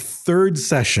homework on the third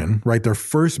session, right? Their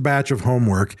first batch of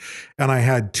homework, and I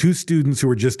had two students who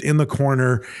were just in the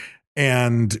corner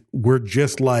and were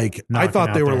just like, I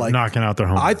thought they were like knocking out their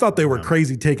homework. I thought they were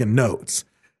crazy taking notes.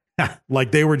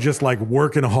 Like they were just like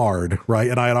working hard, right?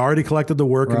 And I had already collected the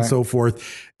work and so forth.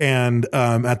 And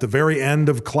at the very end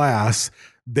of class,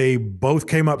 they both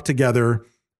came up together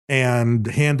and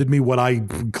handed me what I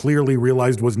clearly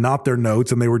realized was not their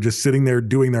notes. And they were just sitting there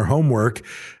doing their homework.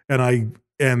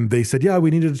 And they said, yeah, we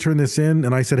needed to turn this in.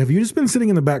 And I said, have you just been sitting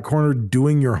in the back corner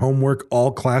doing your homework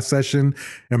all class session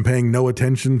and paying no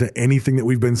attention to anything that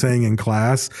we've been saying in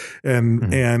class?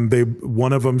 And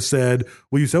one of them said,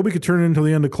 well, you said we could turn it until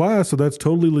the end of class, so that's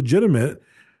totally legitimate.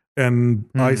 And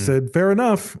I said, fair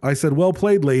enough. I said, well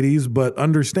played, ladies, but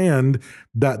understand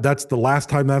that that's the last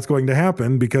time that's going to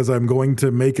happen because I'm going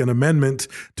to make an amendment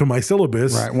to my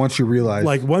syllabus. Right. Once you realize.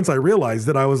 Like once I realized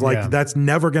it, I was like, that's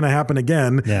never going to happen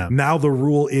again. Yeah. Now the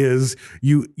rule is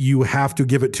you have to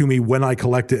give it to me when I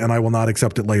collect it and I will not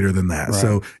accept it later than that.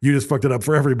 So you just fucked it up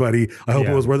for everybody. I hope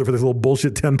it was worth it for this little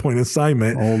bullshit 10-point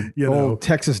assignment. Old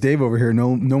Texas Dave over here.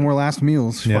 No more last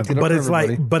meals. Yeah. Fucked it up But for it's everybody.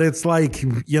 like,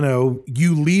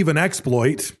 you leave an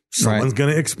exploit, someone's going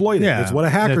to exploit it. Yeah. It's what a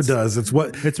hacker It's- does. It's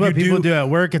what you people do at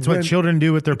work. It's when- what children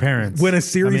do with their parents. When a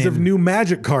series of new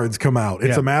magic cards come out,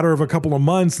 it's Yeah. a matter of a couple of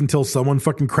months until someone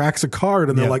fucking cracks a card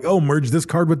and they're Yeah. like, oh, merge this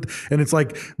card with, and it's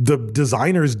like the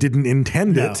designers didn't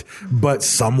intend it, but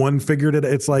someone figured it.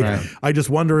 It's like, I just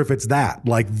wonder if it's that.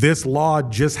 Like this law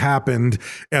just happened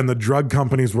and the drug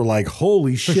companies were like,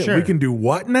 holy shit, sure. we can do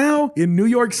what now in New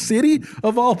York City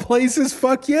of all places?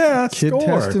 Fuck yeah. Kid score.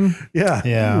 testing? Yeah.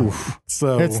 Yeah. Oof.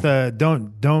 So It's the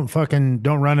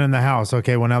don't run in the house.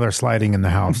 Okay, well now they're sliding in the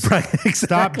house. Right, exactly.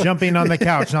 Stop jumping on the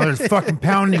couch. Now there's fucking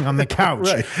pounding on the couch.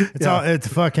 Right. It's all it's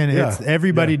fucking it's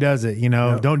everybody does it,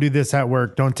 Don't do this at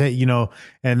work. Don't take,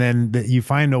 and then you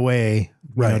find a way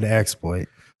to exploit.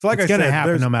 So like it's I gonna said, happen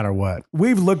there's- no matter what.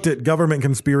 We've looked at government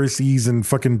conspiracies and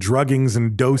fucking druggings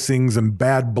and dosings and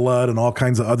bad blood and all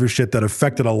kinds of other shit that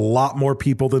affected a lot more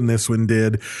people than this one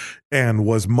did and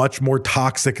was much more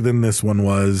toxic than this one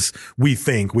was. We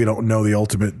think. We don't know the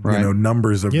ultimate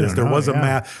numbers of You this. don't There was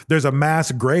know, there's a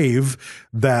mass grave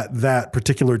that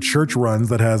particular church runs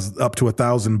that has up to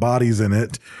 1,000 bodies in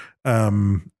it.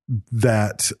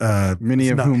 That Many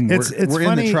of whom were funny.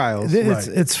 in the trials.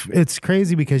 It's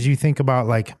crazy because you think about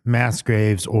like mass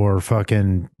graves or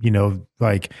fucking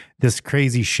like this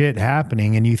crazy shit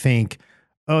happening, and you think,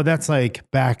 oh, that's like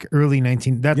back early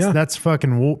 19. That's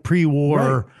fucking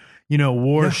pre-war.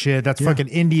 War shit. That's fucking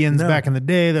Indians back in the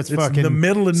day. That's it's fucking the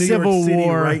middle of New Civil York City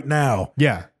War right now.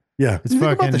 Yeah, Yeah. it's You think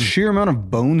fucking about the sheer amount of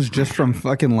bones just from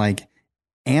fucking like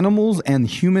animals and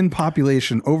human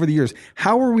population over the years.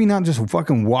 How are we not just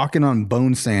fucking walking on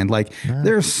bone sand? Like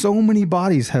there's so many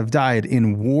bodies have died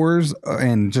in wars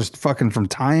and just fucking from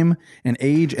time and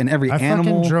age and every I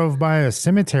animal. fucking drove by a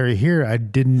cemetery here I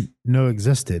didn't know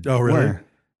existed. Oh, really? Where?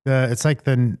 It's like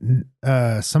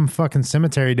some fucking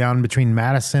cemetery down between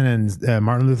Madison and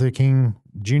Martin Luther King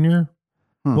Jr.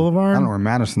 Boulevard. I don't know where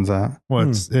Madison's at. Well,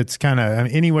 it's kind of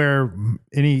anywhere,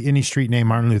 any street named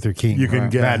Martin Luther King. You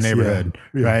can guess, bad neighborhood,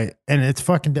 yeah. right? And it's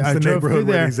fucking. It's I the drove through neighborhood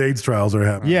where there. these AIDS trials are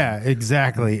happening. Yeah,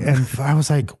 exactly. And I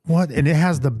was like, "What?" And it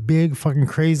has the big fucking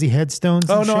crazy headstones.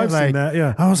 Oh, and no, shit. I've seen that,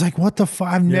 yeah. I was like, "What the fuck?"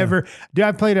 I've never. Dude,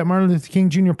 I played at Martin Luther King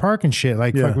Jr. Park and shit.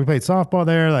 Like, Yeah. fuck, we played softball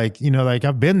there. Like, like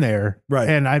I've been there, Right.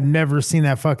 And I've never seen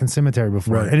that fucking cemetery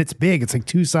before. Right. And it's big. It's like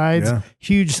two sides, Yeah.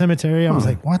 huge cemetery. I was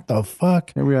like, "What the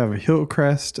fuck?" Here we have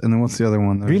Hillcrest, and then what's the other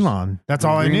one? There's Greenlawn. That's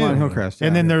all I knew. Greenlawn, Hillcrest, yeah.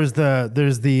 And then there's the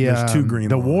There's two green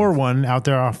the lawns. war one out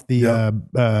there off the Yep.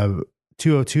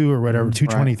 202 or whatever,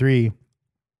 223.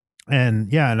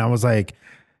 And yeah, and I was like,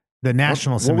 the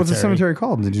national What cemetery. was the cemetery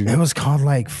called? Did you? It was called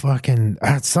like fucking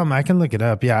something. I can look it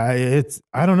up. Yeah,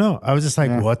 I don't know. I was just like,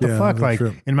 what the Yeah, fuck? that's Like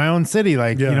true. in my own city,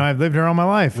 like Yeah. I've lived here all my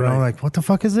life, and I'm Right. like, what the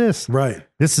fuck is this? Right.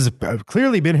 This is I've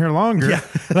clearly been here longer. Yeah.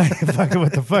 Like fucking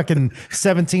with the fucking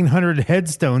 1,700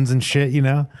 headstones and shit.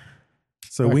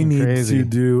 So we Fucking need crazy. to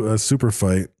do a super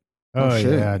fight Oh,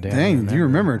 shit. yeah, damn. Dang, do you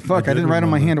remember it? Fuck, I didn't write on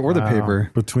my hand or the Wow.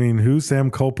 paper. between who? Sam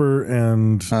Culper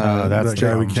and that's that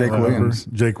guy we Jake can't remember. Williams.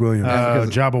 Jake Williams.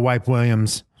 Jabba Wipe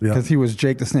Williams. Yeah. Because he was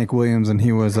Jake the Snake Williams and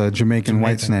he was a Jamaican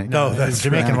white snake. No, that's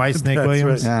Jamaican right. White Snake That's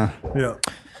Williams. right. Yeah. Yeah.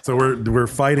 So we're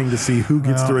fighting to see who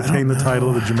gets to retain the title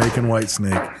of the Jamaican White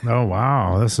Snake. Oh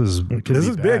wow, this is Big.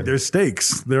 There's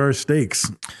stakes. There are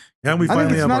stakes. And we I think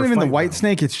finally it's have not our even the fight white now.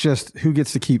 snake. It's just who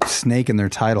gets to keep snake in their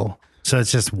title. So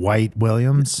it's just White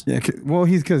Williams. Yeah, well,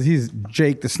 he's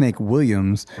Jake the Snake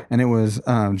Williams, and it was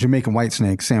Jamaican White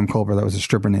Snake Sam Culper. That was his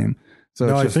stripper name. So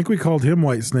No, it's I just, think we called him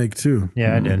White Snake too.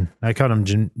 Yeah, I did. I called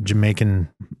him Jamaican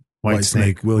White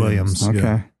Snake Williams. okay.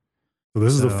 Yeah. So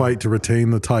this is the So- fight to retain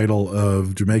the title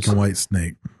of Jamaican White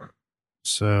Snake.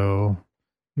 So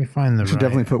let me find the We should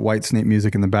definitely put White Snake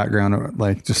music in the background, or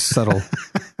like just settle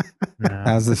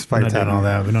as this We're fight's not doing all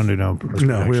happening. that. We don't do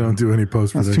no. No, we don't do any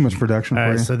post That's too much production All for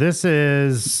right, you. so this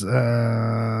is.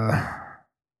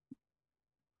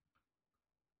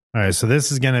 All right, so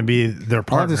this is going to be their I'll have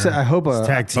partner. to say, I hope It's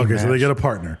tag team Okay, so they match. get a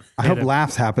partner. I hope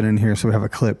laughs happen in here so we have a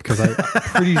clip because I'm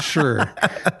pretty sure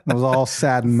it was all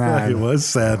sad and mad. It was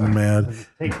sad and mad.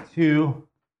 Take two.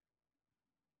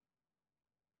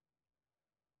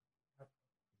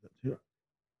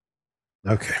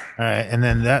 Okay. All right, and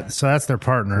then that's their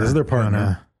partner. This is their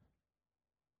partner.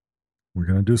 We're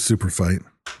going to do a super fight.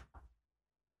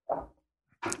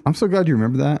 I'm so glad you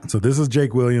remember that. So this is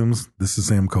Jake Williams. This is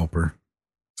Sam Culper.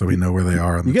 So we know where they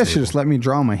are. On You the guys should table. just let me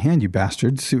draw on my hand, you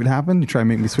bastards. See what happened? You try to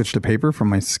make me switch to paper from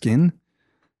my skin.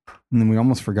 And then we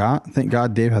almost forgot. Thank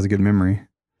God Dave has a good memory.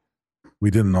 We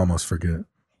didn't almost forget.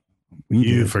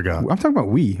 You forgot. I'm talking about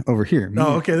we over here. Me-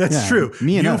 Oh, okay, that's yeah, true.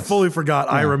 Me and you us. fully forgot.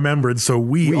 I Yeah. remembered, so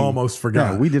we almost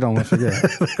forgot. Yeah, we did almost forget.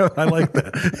 I like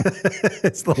that.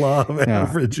 It's the law of Yeah.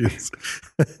 averages.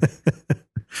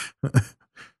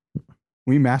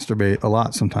 We masturbate a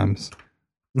lot sometimes.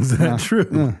 Is that Yeah.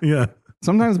 true? Yeah.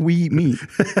 Sometimes we eat meat.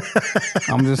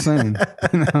 I'm just saying.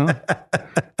 You know?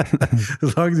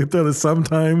 As long as you throw the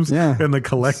sometimes Yeah. and the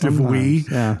collective Sometimes, we,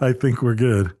 yeah. I think we're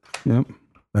good. Yep.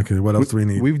 Okay, what else do we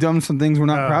need? We've done some things we're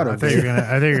not proud I of. thought you're gonna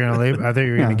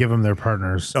Yeah. give them their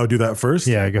partners. Oh, do that first?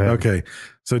 Yeah, go ahead. Okay.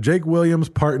 So Jake Williams'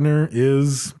 partner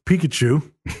is Pikachu,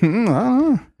 I don't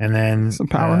know. And then Some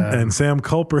power. and Sam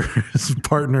Culper's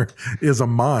partner is a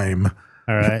mime.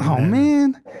 all right. Oh, and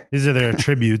then man. these are their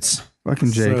tributes.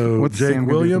 Fucking Jake. So What's Jake Sam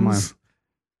gonna do with Williams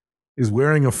is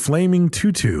wearing a flaming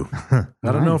tutu. I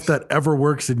don't know if that ever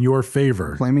works in your favor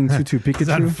mine? Flaming Tutu It's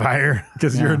on Pikachu? fire.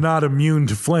 because you're not immune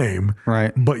to flame,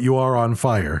 Right. but you are on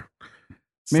fire.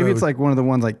 Maybe So- it's like one of the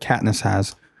ones like Katniss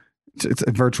has. It's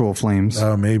virtual flames.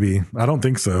 Oh, maybe. I don't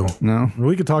think so. No?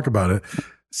 We could talk about it.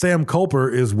 Sam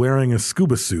Culper is wearing a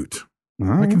scuba suit. All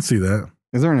I right. can see that.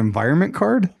 Is there an environment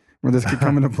card where this could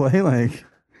come into play? Like,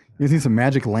 you need some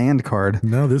magic land card.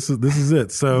 No, this is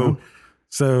it. So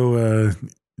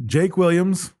Jake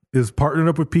Williams is partnered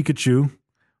up with Pikachu,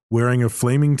 wearing a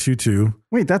flaming tutu.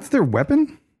 Wait, that's their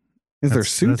weapon? Is their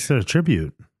That's suit? their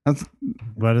tribute. That's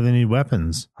Why do they need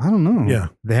weapons? I don't know. Yeah,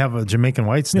 They have a Jamaican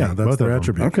White Snake. yeah, that's both their of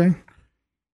them. attribute. Okay.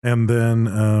 And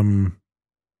then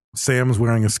Sam's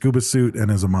wearing a scuba suit and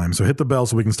is a mime. So hit the bell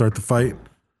so we can start the fight.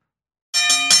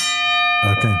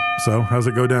 Okay. So how's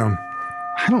it go down?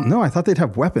 I don't know. I thought they'd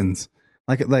have weapons.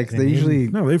 Like they usually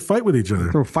No, they fight with each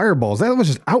other. throw fireballs. That was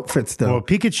just outfits, though. Well,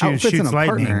 Pikachu Outfits and shoots a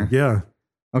lightning. partner. Yeah.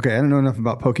 Okay, I don't know enough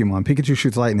about Pokemon. Pikachu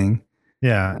shoots lightning.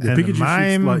 Yeah. The And Pikachu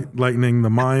mime shoots lightning. The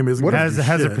mime is has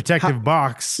a protective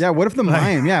box. Yeah, what if the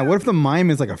mime? Yeah, what if the mime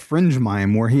is like a fringe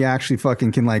mime where he actually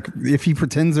fucking can like if he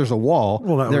pretends there's a wall,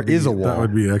 there is a wall. That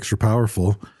would be extra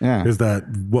powerful. Yeah. Is that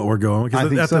what we're going? 'Cause I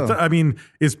think so. I mean,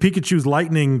 is Pikachu's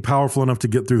lightning powerful enough to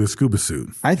get through the scuba suit?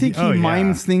 I think he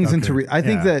mimes things into. I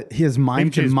think that his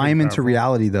mime can Pikachu's mime pretty into powerful.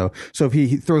 reality though. So if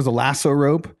he throws a lasso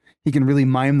rope, he can really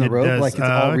mime the It rope does. like it's Oh,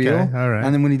 all okay. real. All right.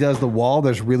 And then when he does the wall,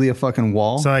 there's really a fucking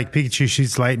wall. So like Pikachu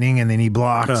shoots lightning and then he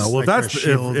blocks. Well, like, that's for a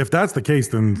shield. if that's the case,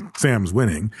 then Sam's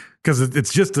winning because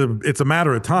it's just it's a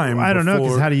matter of time. I don't know, because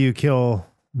before- how do you kill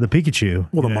the Pikachu?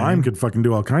 Well, the You know what I mime mean? could fucking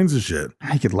do all kinds of shit.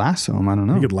 he could lasso him. I don't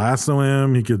know. He could lasso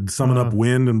him. He could summon up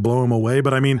wind and blow him away.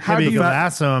 But I mean, How Maybe do you you-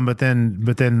 lasso him, but then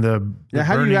the yeah,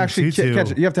 how do you burning actually tutu- catch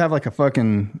it? You have to have like a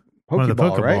fucking One of the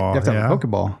Pokeball, right? You Pokeball, have to have yeah. a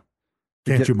Pokeball.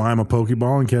 can't you mime a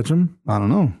Pokeball and catch him? I don't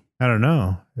know. I don't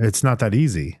know. It's not that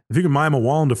easy. If you can mime a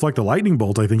wall and deflect a lightning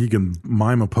bolt, I think you can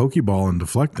mime a Pokeball and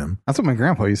deflect him. That's what my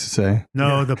grandpa used to say.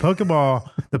 No, the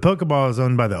Pokeball is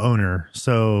owned by the owner.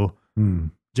 So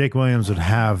Jake Williams would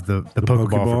have the Pokeball for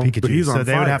Pokeball, Pikachu. but he's so on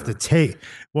they would have fire. to take.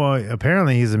 Well,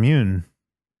 apparently he's immune.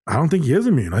 I don't think he is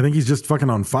immune. I think he's just fucking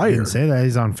on I fire. didn't say that.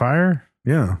 He's on fire.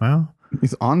 Yeah. Well,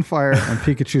 He's on fire and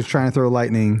Pikachu's trying to throw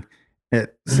lightning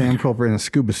at Sam Culper in a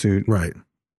scuba suit. Right.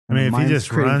 I mean, if he Mine's just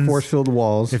creating runs, force-filled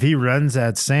walls. if he runs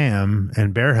at Sam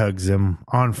and bear hugs him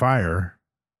on fire,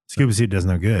 scuba suit does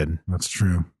no good. That's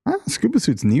true. Scuba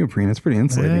suit's neoprene. It's pretty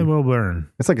insulating. It will burn.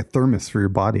 It's like a thermos for your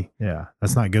body. Yeah,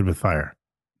 that's not good with fire.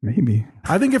 Maybe.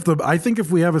 I think if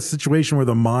we have a situation where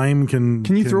the mime can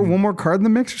Can you throw one more card in the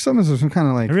mix or something? Is there some kind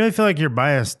of like? I really feel like you're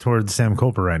biased towards Sam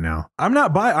Culper right now. I'm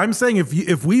not I'm saying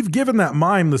if we've given that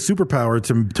mime the superpower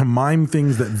to mime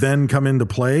things that then come into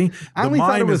play, I the only thought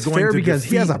mime it was is going fair to because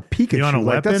he has a Pikachu. You want a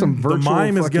like, that's some weapon? virtual. the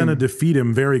mime is going to fucking- defeat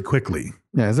him very quickly.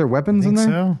 Yeah, is there weapons in there?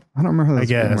 So I don't remember how I this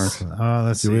game guess. works.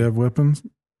 Let's Do see. we have weapons?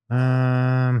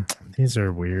 These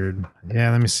are weird.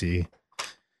 Yeah, let me see.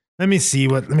 Let me see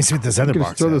what this other You can box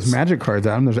just throw has. those magic cards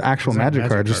at them. There's actual Those aren't magic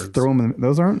magic cards. Just cards. throw them in.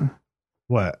 Those aren't.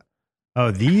 What? Oh,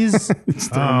 these?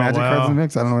 Just throw magic cards in the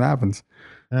mix. I don't know what happens.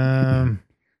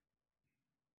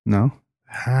 No.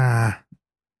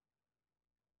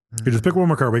 Here, just pick one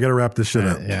more card. We got to wrap this shit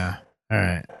up. Yeah. All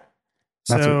right.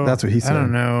 That's what he said. I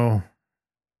don't know.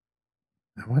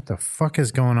 What the fuck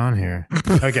is going on here?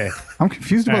 Okay. I'm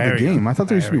confused about Here the we go. game. I thought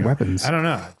there used to be Here we go. weapons. I don't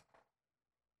know.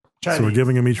 So we're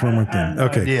giving him each one more thing.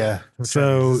 Okay. Yeah.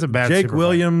 So This is a bad Jake Super Bowl.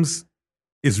 Williams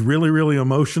is really, really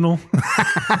emotional.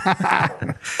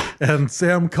 And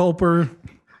Sam Culper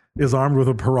is armed with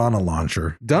a piranha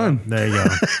launcher. Done. There you go.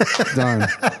 Done.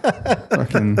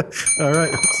 Fucking. All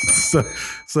right.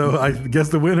 So I guess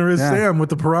the winner is Yeah. Sam with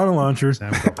the piranha launcher.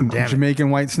 Damn it. Jamaican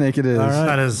white snake it is. All right.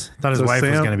 Thought his So wife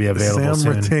was going to be available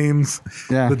Sam soon. retains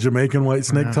Yeah. the Jamaican White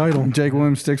Snake title. Jake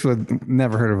Williams sticks with.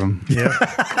 Never heard of him. Yep.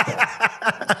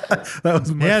 That was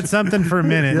He had something for a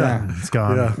minute. Yeah. It's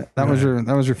gone. Yeah. That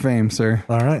was your fame, sir.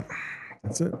 All right.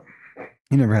 That's it.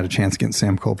 You never had a chance against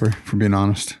Sam Culper, for being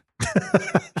honest.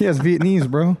 He has Vietnamese,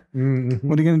 bro. Mm-hmm.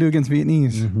 What are you gonna do against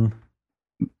Vietnamese?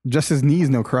 Just his knees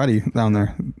know karate down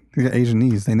there. They got Asian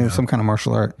knees. They know some kind of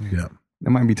martial art. Yeah. It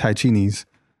might be Tai Chi knees.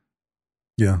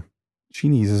 Yeah.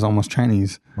 Chinese is almost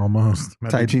Chinese. Almost.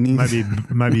 Tai Chi knees.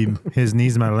 Might be his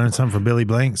knees might learn something from Billy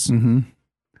Blanks. Mm-hmm.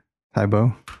 Tai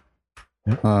Bo.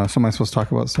 So am I supposed to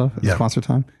talk about stuff? It's Yeah. sponsor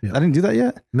time. Yeah. I didn't do that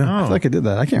yet. No. I feel like I did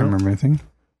that. I can't remember anything.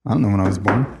 I don't know when I was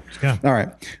born. Yeah. All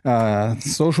right.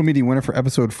 Social media winner for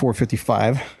episode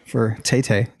 455 for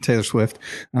Taylor Swift.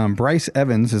 Bryce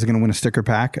Evans is going to win a sticker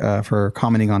pack for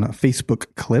commenting on a Facebook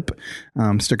clip.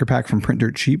 Sticker pack from Print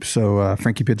Dirt Cheap. So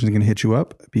Frankie Pigeon is going to hit you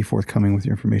up. Be forthcoming with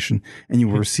your information, and you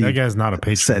will receive That guy's not a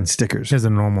patron. said stickers. He has a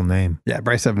normal name. Yeah,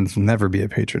 Bryce Evans will never be a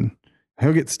patron.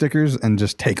 He'll get stickers and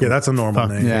just take Yeah, them. that's a normal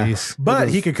Fuck name. Yeah. face. But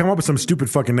he could come up with some stupid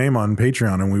fucking name on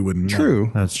Patreon and we wouldn't know.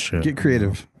 True. That's true. Get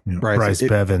creative, Yeah. Bryce. Bryce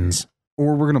Bevins.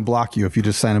 Or we're going to block you if you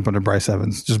just sign up under Bryce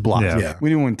Evans. Just block Yeah. you. Yeah. We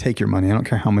don't want to take your money. I don't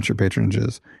care how much your patronage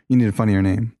is. You need a funnier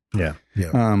name. Yeah.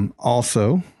 Yeah.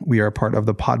 Also, we are part of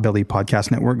the Podbelly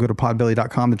Podcast Network. Go to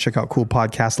podbelly.com to check out cool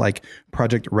podcasts like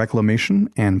Project Reclamation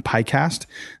and PieCast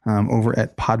over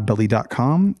at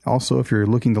podbelly.com. Also, if you're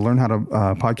looking to learn how to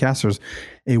podcast, there's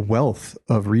a wealth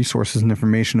of resources and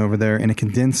information over there in a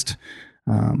condensed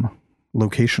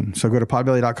location. So go to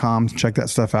podbelly.com, check that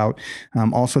stuff out.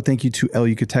 Also, thank you to El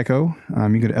Yucateco.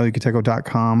 You go to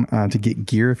elucateco.com to get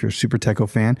gear if you're a Super Teco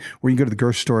fan, or you can go to the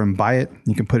grocery store and buy it.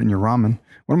 You can put it in your ramen.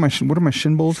 What are my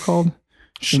shin bowls called?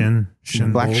 Shin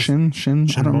Black bowls. shin.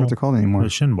 I don't know what they're called anymore.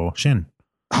 Shin bowl. Shin.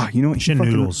 Oh, you know what? Shin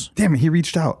Noodles. Damn it, he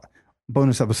reached out.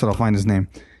 Bonus episode, I'll find his name.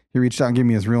 He reached out and gave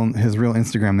me his real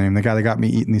Instagram name. The guy that got me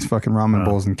eating these fucking ramen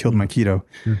bowls and killed my keto.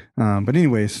 But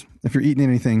anyways, if you're eating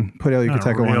anything, put El Not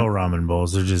Yucateco real on. ramen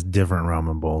bowls. They're just different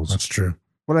ramen bowls. That's true.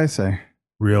 What did I say?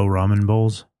 Real ramen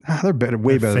bowls. They're better,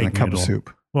 way They're better than a fake cup noodle. of soup.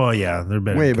 Well, yeah, they're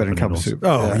better. Way than better than cup of noodles. soup.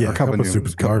 Oh yeah, or cup of noodles. soup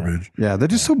is garbage. Yeah, they're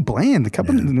just so bland. The cup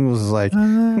of noodles is like,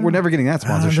 we're never getting that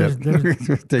sponsorship.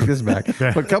 Take this back.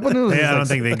 But cup of noodles is I like, don't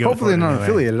think they go hopefully for it they're not anyway.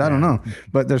 affiliated. I don't know.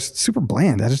 But they're super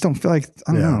bland. I just don't feel like,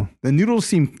 I don't know. The noodles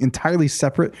seem entirely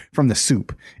separate from the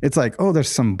soup. It's like, oh, there's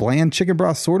some bland chicken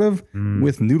broth sort of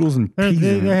with noodles and peas.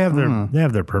 They in it. have I their don't know. they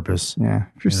have their purpose. Yeah,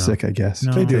 if you're sick, I guess.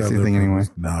 No. They do have the their thing anyway.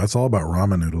 purpose. No, it's all about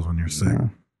ramen noodles when you're sick. Yeah.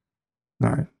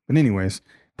 All right. But anyways,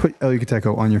 put El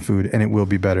Yucateco on your food and it will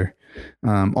be better.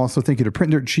 Also, thank you to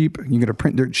Print Dirt Cheap. You can go to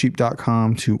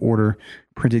printdirtcheap.com to order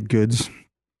printed goods.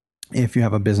 If you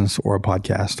have a business or a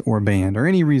podcast or a band or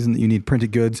any reason that you need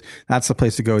printed goods, that's the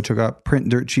place to go. Check out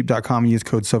printdirtcheap.com and use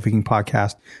code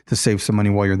SofaKingPodcast to save some money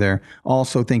while you're there.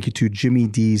 Also, thank you to Jimmy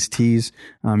D's Tees.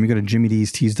 You go to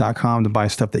jimmydstees.com to buy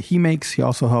stuff that he makes. He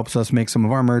also helps us make some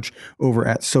of our merch over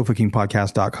at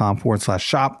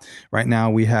SofaKingPodcast.com/shop. Right now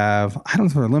we have, I don't know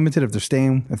if they're limited, if they're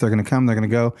staying, if they're going to come, they're going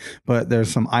to go, but there's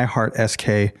some I Heart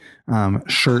SK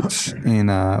shirts in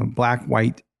black,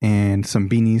 white, and some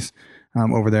beanies.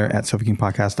 Over there at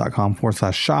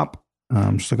SofaKingPodcast.com/shop.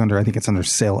 Just look under, I think it's under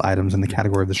sale items in the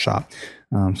category of the shop.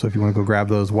 So if you want to go grab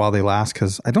those while they last,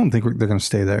 because I don't think they're going to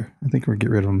stay there. I think we'll get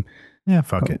rid of them. Yeah,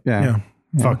 fuck it. Yeah.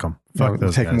 Fuck them. Fuck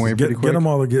those take guys. them away pretty Get quick. them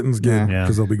all the getting's good Yeah.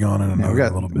 because they'll be gone in another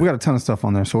little bit. We got a ton of stuff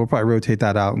on there, so we'll probably rotate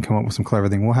that out and come up with some clever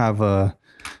thing. We'll have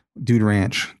Dude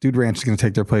Ranch. Dude Ranch is going to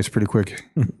take their place pretty quick.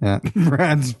 Yeah,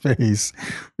 Brad's face.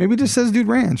 Maybe it just says Dude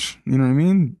Ranch. You know what I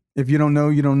mean? If you don't know,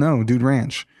 you don't know. Dude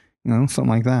Ranch. You know, something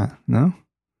like that. No?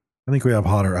 I think we have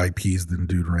hotter IPs than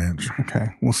Dude Ranch. Okay,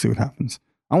 we'll see what happens.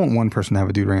 I want one person to have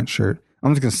a Dude Ranch shirt.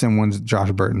 I'm just going to send one to Josh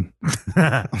Burton.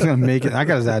 I'm just going to make it. I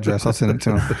got his address. I'll send it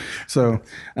to him. So,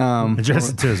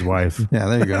 address it to his wife. Yeah,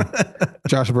 there you go.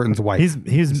 Josh Burton's wife. He's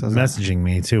says messaging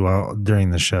me too during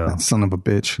the show. that son of a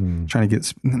bitch. Trying to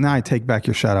get. Now I take back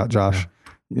your shout out, Josh.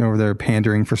 You're over there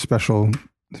pandering for special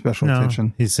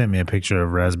attention. He sent me a picture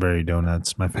of raspberry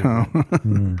donuts. My favorite.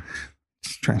 Oh.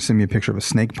 Just trying to send me a picture of a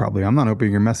snake, probably. I'm not opening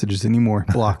your messages anymore.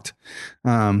 Blocked.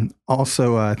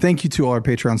 Also, thank you to all our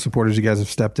Patreon supporters. You guys have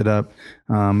stepped it up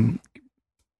a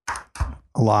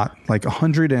lot. Like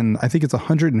 100 and I think it's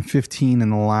 115 in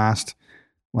the last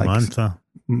month.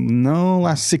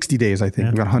 Last 60 days. I think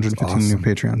we've got 115 new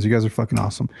Patreons. You guys are fucking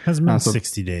awesome. Hasn't been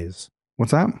 60 days.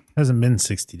 What's that? Hasn't been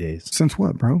 60 days. Since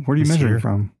what, bro? Where are you This measuring year.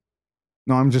 from?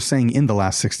 No, I'm just saying in the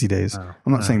last 60 days.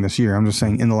 I'm not saying this year. I'm just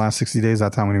saying in the last 60 days,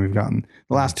 that's how many we've gotten.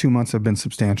 The last 2 months have been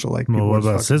substantial. Like, Well, what people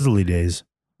about just Sizzly days?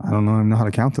 I don't know. I know how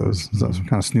to count those. Is that some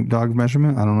kind of Snoop Dogg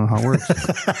measurement? I don't know how it works.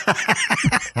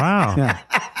 Wow. Yeah.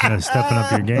 Stepping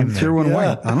up your game Tier there. one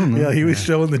white. I don't know. Yeah, he was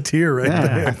showing the tear right Yeah, I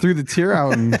there. threw the tier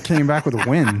out and came back with a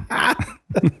win.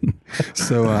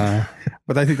 So,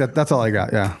 but I think that's all I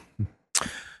got. Yeah.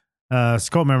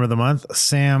 Skull member of the month,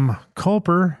 Sam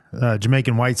Culper,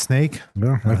 Jamaican White Snake.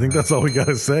 Yeah, I think that's all we got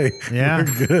to say. Yeah.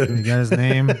 We're good. You got his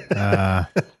name.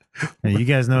 You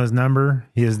guys know his number.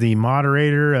 He is the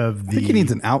moderator of the. I think he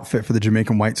needs an outfit for the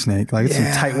Jamaican White Snake. Like it's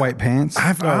some tight white pants.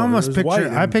 I almost There's picture. white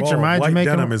I picture involved. my White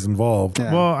Jamaican. denim is involved.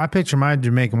 Yeah. Well, I picture my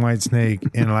Jamaican White Snake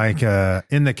in like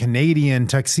in the Canadian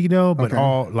tuxedo, but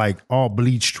Okay. all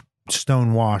bleached,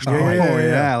 stone washed. Oh,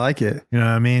 yeah, I like it. You know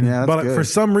what I mean? Yeah, that's But good. for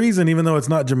some reason, even though it's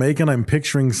not Jamaican, I'm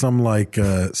picturing some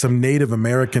some Native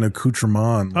American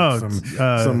accoutrement. Oh,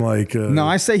 some like No,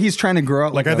 I say he's trying to grow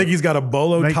up. like I think he's got a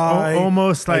bolo Like tie,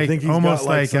 almost I like think he's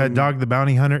got, some- Dog the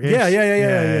Bounty Hunter. Yeah.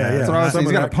 That's what I was saying.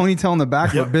 He's got a ponytail in the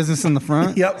back, but business in the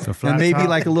front. Yep. So flat And maybe top.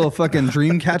 like a little fucking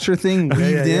dream catcher thing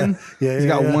weaved in. Yeah, He's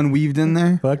got yeah. one weaved in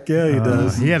there. Fuck yeah, he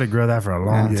does. He had to grow that for a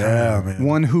long time. Yeah, man.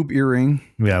 One hoop earring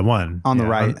Yeah, one on the Yeah,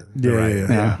 right.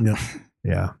 Yeah.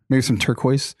 Yeah. Maybe some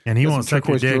turquoise. And he Got won't some suck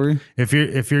your turquoise dick. jewelry.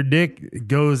 If your dick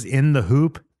goes in the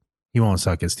hoop, he won't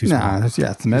suck. It's too small. Nah, it's the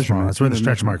Too small. measurement. That's where the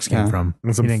stretch marks came Yeah. from.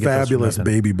 And some He didn't get those from fabulous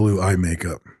nothing. baby blue eye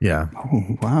makeup. Yeah,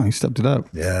 Oh, wow. He stepped it up.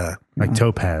 Yeah. like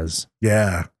topaz.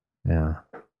 Yeah. Yeah,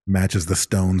 Matches the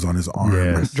stones on his arm.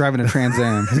 Yes. Driving a Trans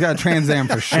Am. He's got a Trans Am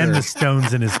for sure. and the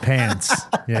stones in his pants.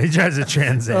 Yeah, he drives a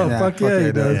Trans Am. Oh, Yeah, fuck yeah,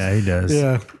 he does. Yeah, he does.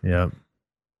 Yeah. Yep.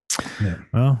 Yeah.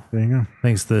 Well, There you go.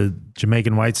 thanks to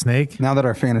Jamaican White Snake. Now that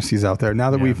our fantasy's out there, now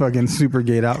that we fucking super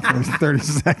gate out for 30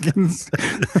 seconds.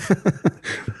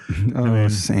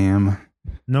 Sam.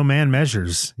 no man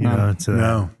measures. You know, to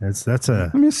no. That's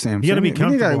a. I miss Sam. You got to be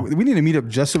comfortable. We need to meet up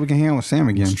just so we can hang out with Sam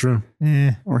again. It's true.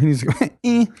 Or he needs to go.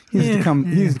 He needs to come.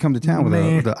 He needs to come to town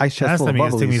with the ice chest Last full of time he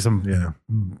was taking me bubblies.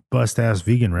 some bust ass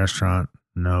vegan restaurant.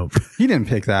 Nope. He didn't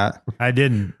pick that. I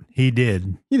didn't. He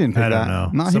did. He didn't pick I that. don't know.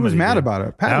 No, he was Somebody mad did. about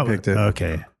it. Patty picked it.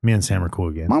 Okay. Me and Sam are cool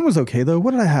again. Mine was okay though.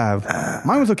 What did I have?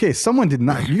 Mine was okay. Someone did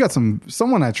not. You got some.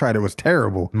 Someone I tried it was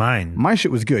terrible. Mine. My shit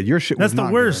was good. Your shit was That's the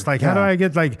not worst. good. Like, how do I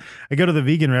get I go to the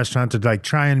vegan restaurant to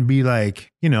try and be okay,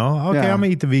 I'm gonna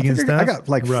eat the vegan stuff. I got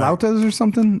flautas or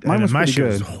something. Mine was my pretty shit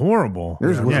good. was horrible.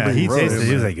 Yours was he gross. tasted it.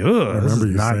 He was like, ugh, this is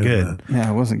you not saying good.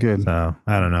 Yeah, it wasn't good. So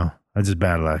I don't know. That's just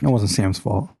bad luck. That wasn't Sam's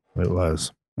fault. It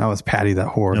was. That was Patty, that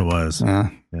whore. It was. Yeah.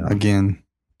 Yeah. Again.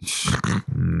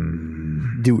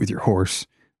 Do it with your horse.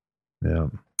 Yeah.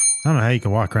 I don't know how you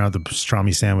can walk around with a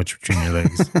pastrami sandwich between your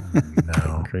legs.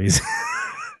 No. Crazy.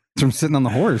 It's from sitting on the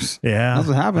horse. Yeah. That's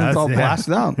what happened. It's all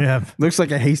blasted out. Yeah. Looks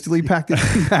like a hastily packed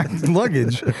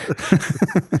luggage.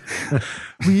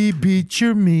 We beat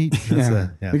your meat. Yeah.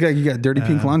 You got dirty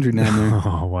pink laundry down there.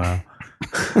 Oh, wow.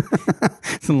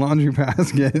 It's a laundry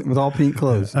basket with all pink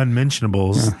clothes.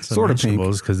 Unmentionables. Yeah, sort of pink.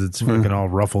 Because it's fucking all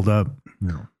ruffled up.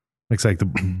 No. Looks like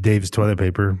Dave's toilet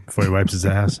paper before he wipes his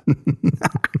ass. You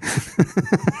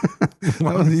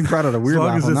brought out a weird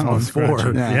laugh on that one.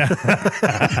 Four. Yeah.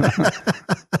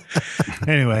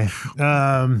 Anyway.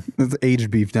 There's aged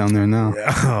beef down there now.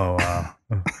 Oh, wow.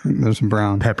 There's some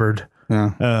brown. Peppered.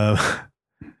 Yeah.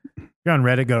 You're on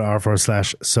Reddit, go to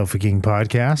r/Sofa King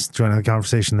Podcast. Join the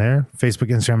conversation there.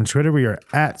 Facebook, Instagram, and Twitter. We are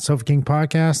at Sofa King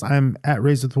Podcast. I'm at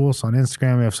Raised with Wolves on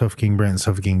Instagram. We have Sofa King Brent and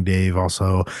Sofa King Dave.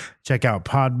 Also, check out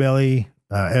Podbelly,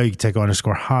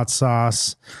 _hot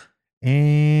sauce,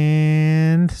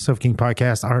 and Sofa King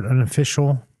Podcast, Art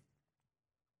Unofficial.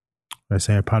 Did I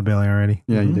say Podbelly already?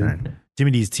 Yeah, you did. All right.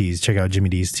 Jimmy D's Tees. Check out Jimmy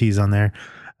D's Tees on there.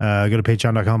 Go to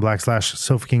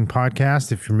patreon.com/Sofa King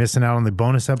Podcast. If you're missing out on the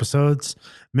bonus episodes,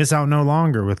 miss out no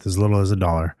longer with as little as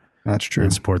 $1. That's true.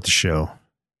 And support the show.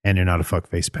 And you're not a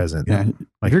fuckface peasant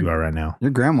like you are right now. Your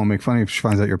grandma will make fun of you if she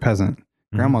finds out you're a peasant.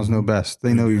 Grandmas know best.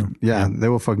 They know you. Yeah, they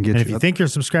will fucking get And you. if you think you're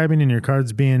subscribing and your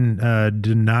card's being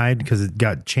denied because it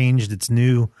got changed, it's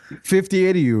new.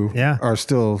 58 of you are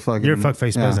still fucking. You're a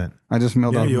fuckface peasant. I just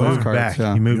mailed out those cards. Back.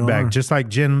 Yeah. You moved back. Just like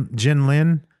Jen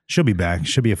Lynn. She'll be back.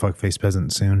 She'll be a fuckface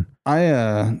peasant soon.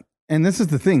 And this is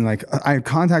the thing. Like, I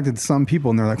contacted some people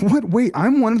and they're like, what? Wait,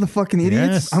 I'm one of the fucking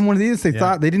idiots? Yes. I'm one of the idiots. They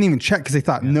thought, they didn't even check because they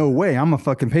thought, no way, I'm a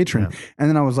fucking patron. Yeah. And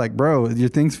then I was like, bro, your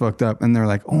thing's fucked up. And they're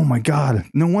like, oh my God,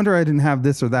 no wonder I didn't have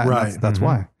this or that. Right. That's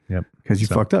why. Yep. Because you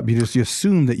fucked up. You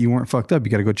assume that you weren't fucked up.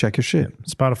 You got to go check your shit.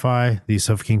 Spotify, the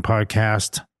Sofa King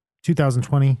Podcast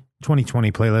 2020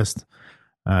 playlist.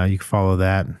 You can follow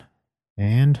that.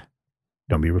 And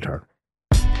don't be retarded.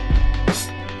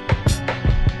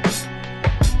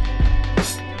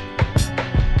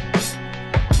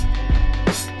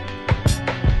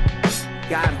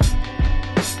 Got him.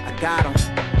 I got him.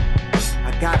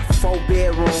 I got a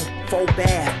 4-bedroom,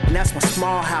 4-bath, and that's my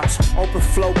small house. Open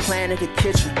floor plan in the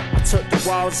kitchen. I took the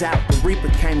walls out. The Reaper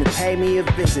came to pay me a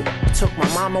visit. I took my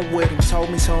mama with him. Told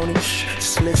me, Tony,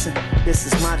 just listen. This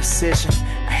is my decision.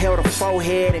 I held her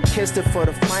forehead and kissed her for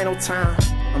the final time.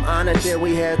 I'm honored that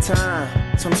we had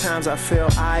time. Sometimes I feel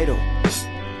idle,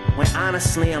 when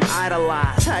honestly I'm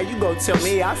idolized. How you gonna tell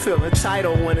me I feel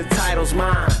entitled when the title's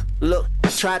mine? Look, I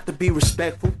tried to be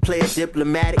respectful, play it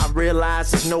diplomatic. I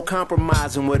realize there's no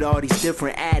compromising with all these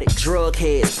different addicts. Drug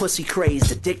heads, pussy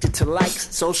crazed, addicted to likes.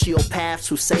 Sociopaths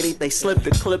who say that they slipped the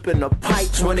clip in the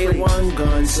pipe. 21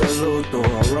 gun salute, throw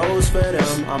a rose for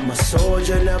them. I'm a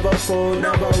soldier, never fool,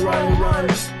 never run.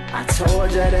 I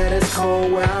told ya that it's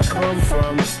cold where I come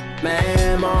from.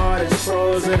 Man, my heart is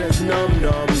frozen, it's numb.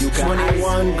 You got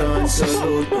 21 gun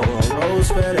salute, throw a rose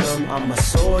for them. I'm a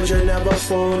soldier, never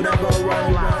fool, never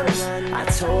run. I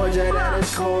told you that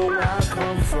it's cold where I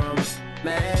come from.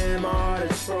 Man, my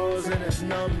heart is frozen, it's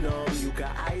numb. You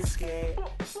got ice skate.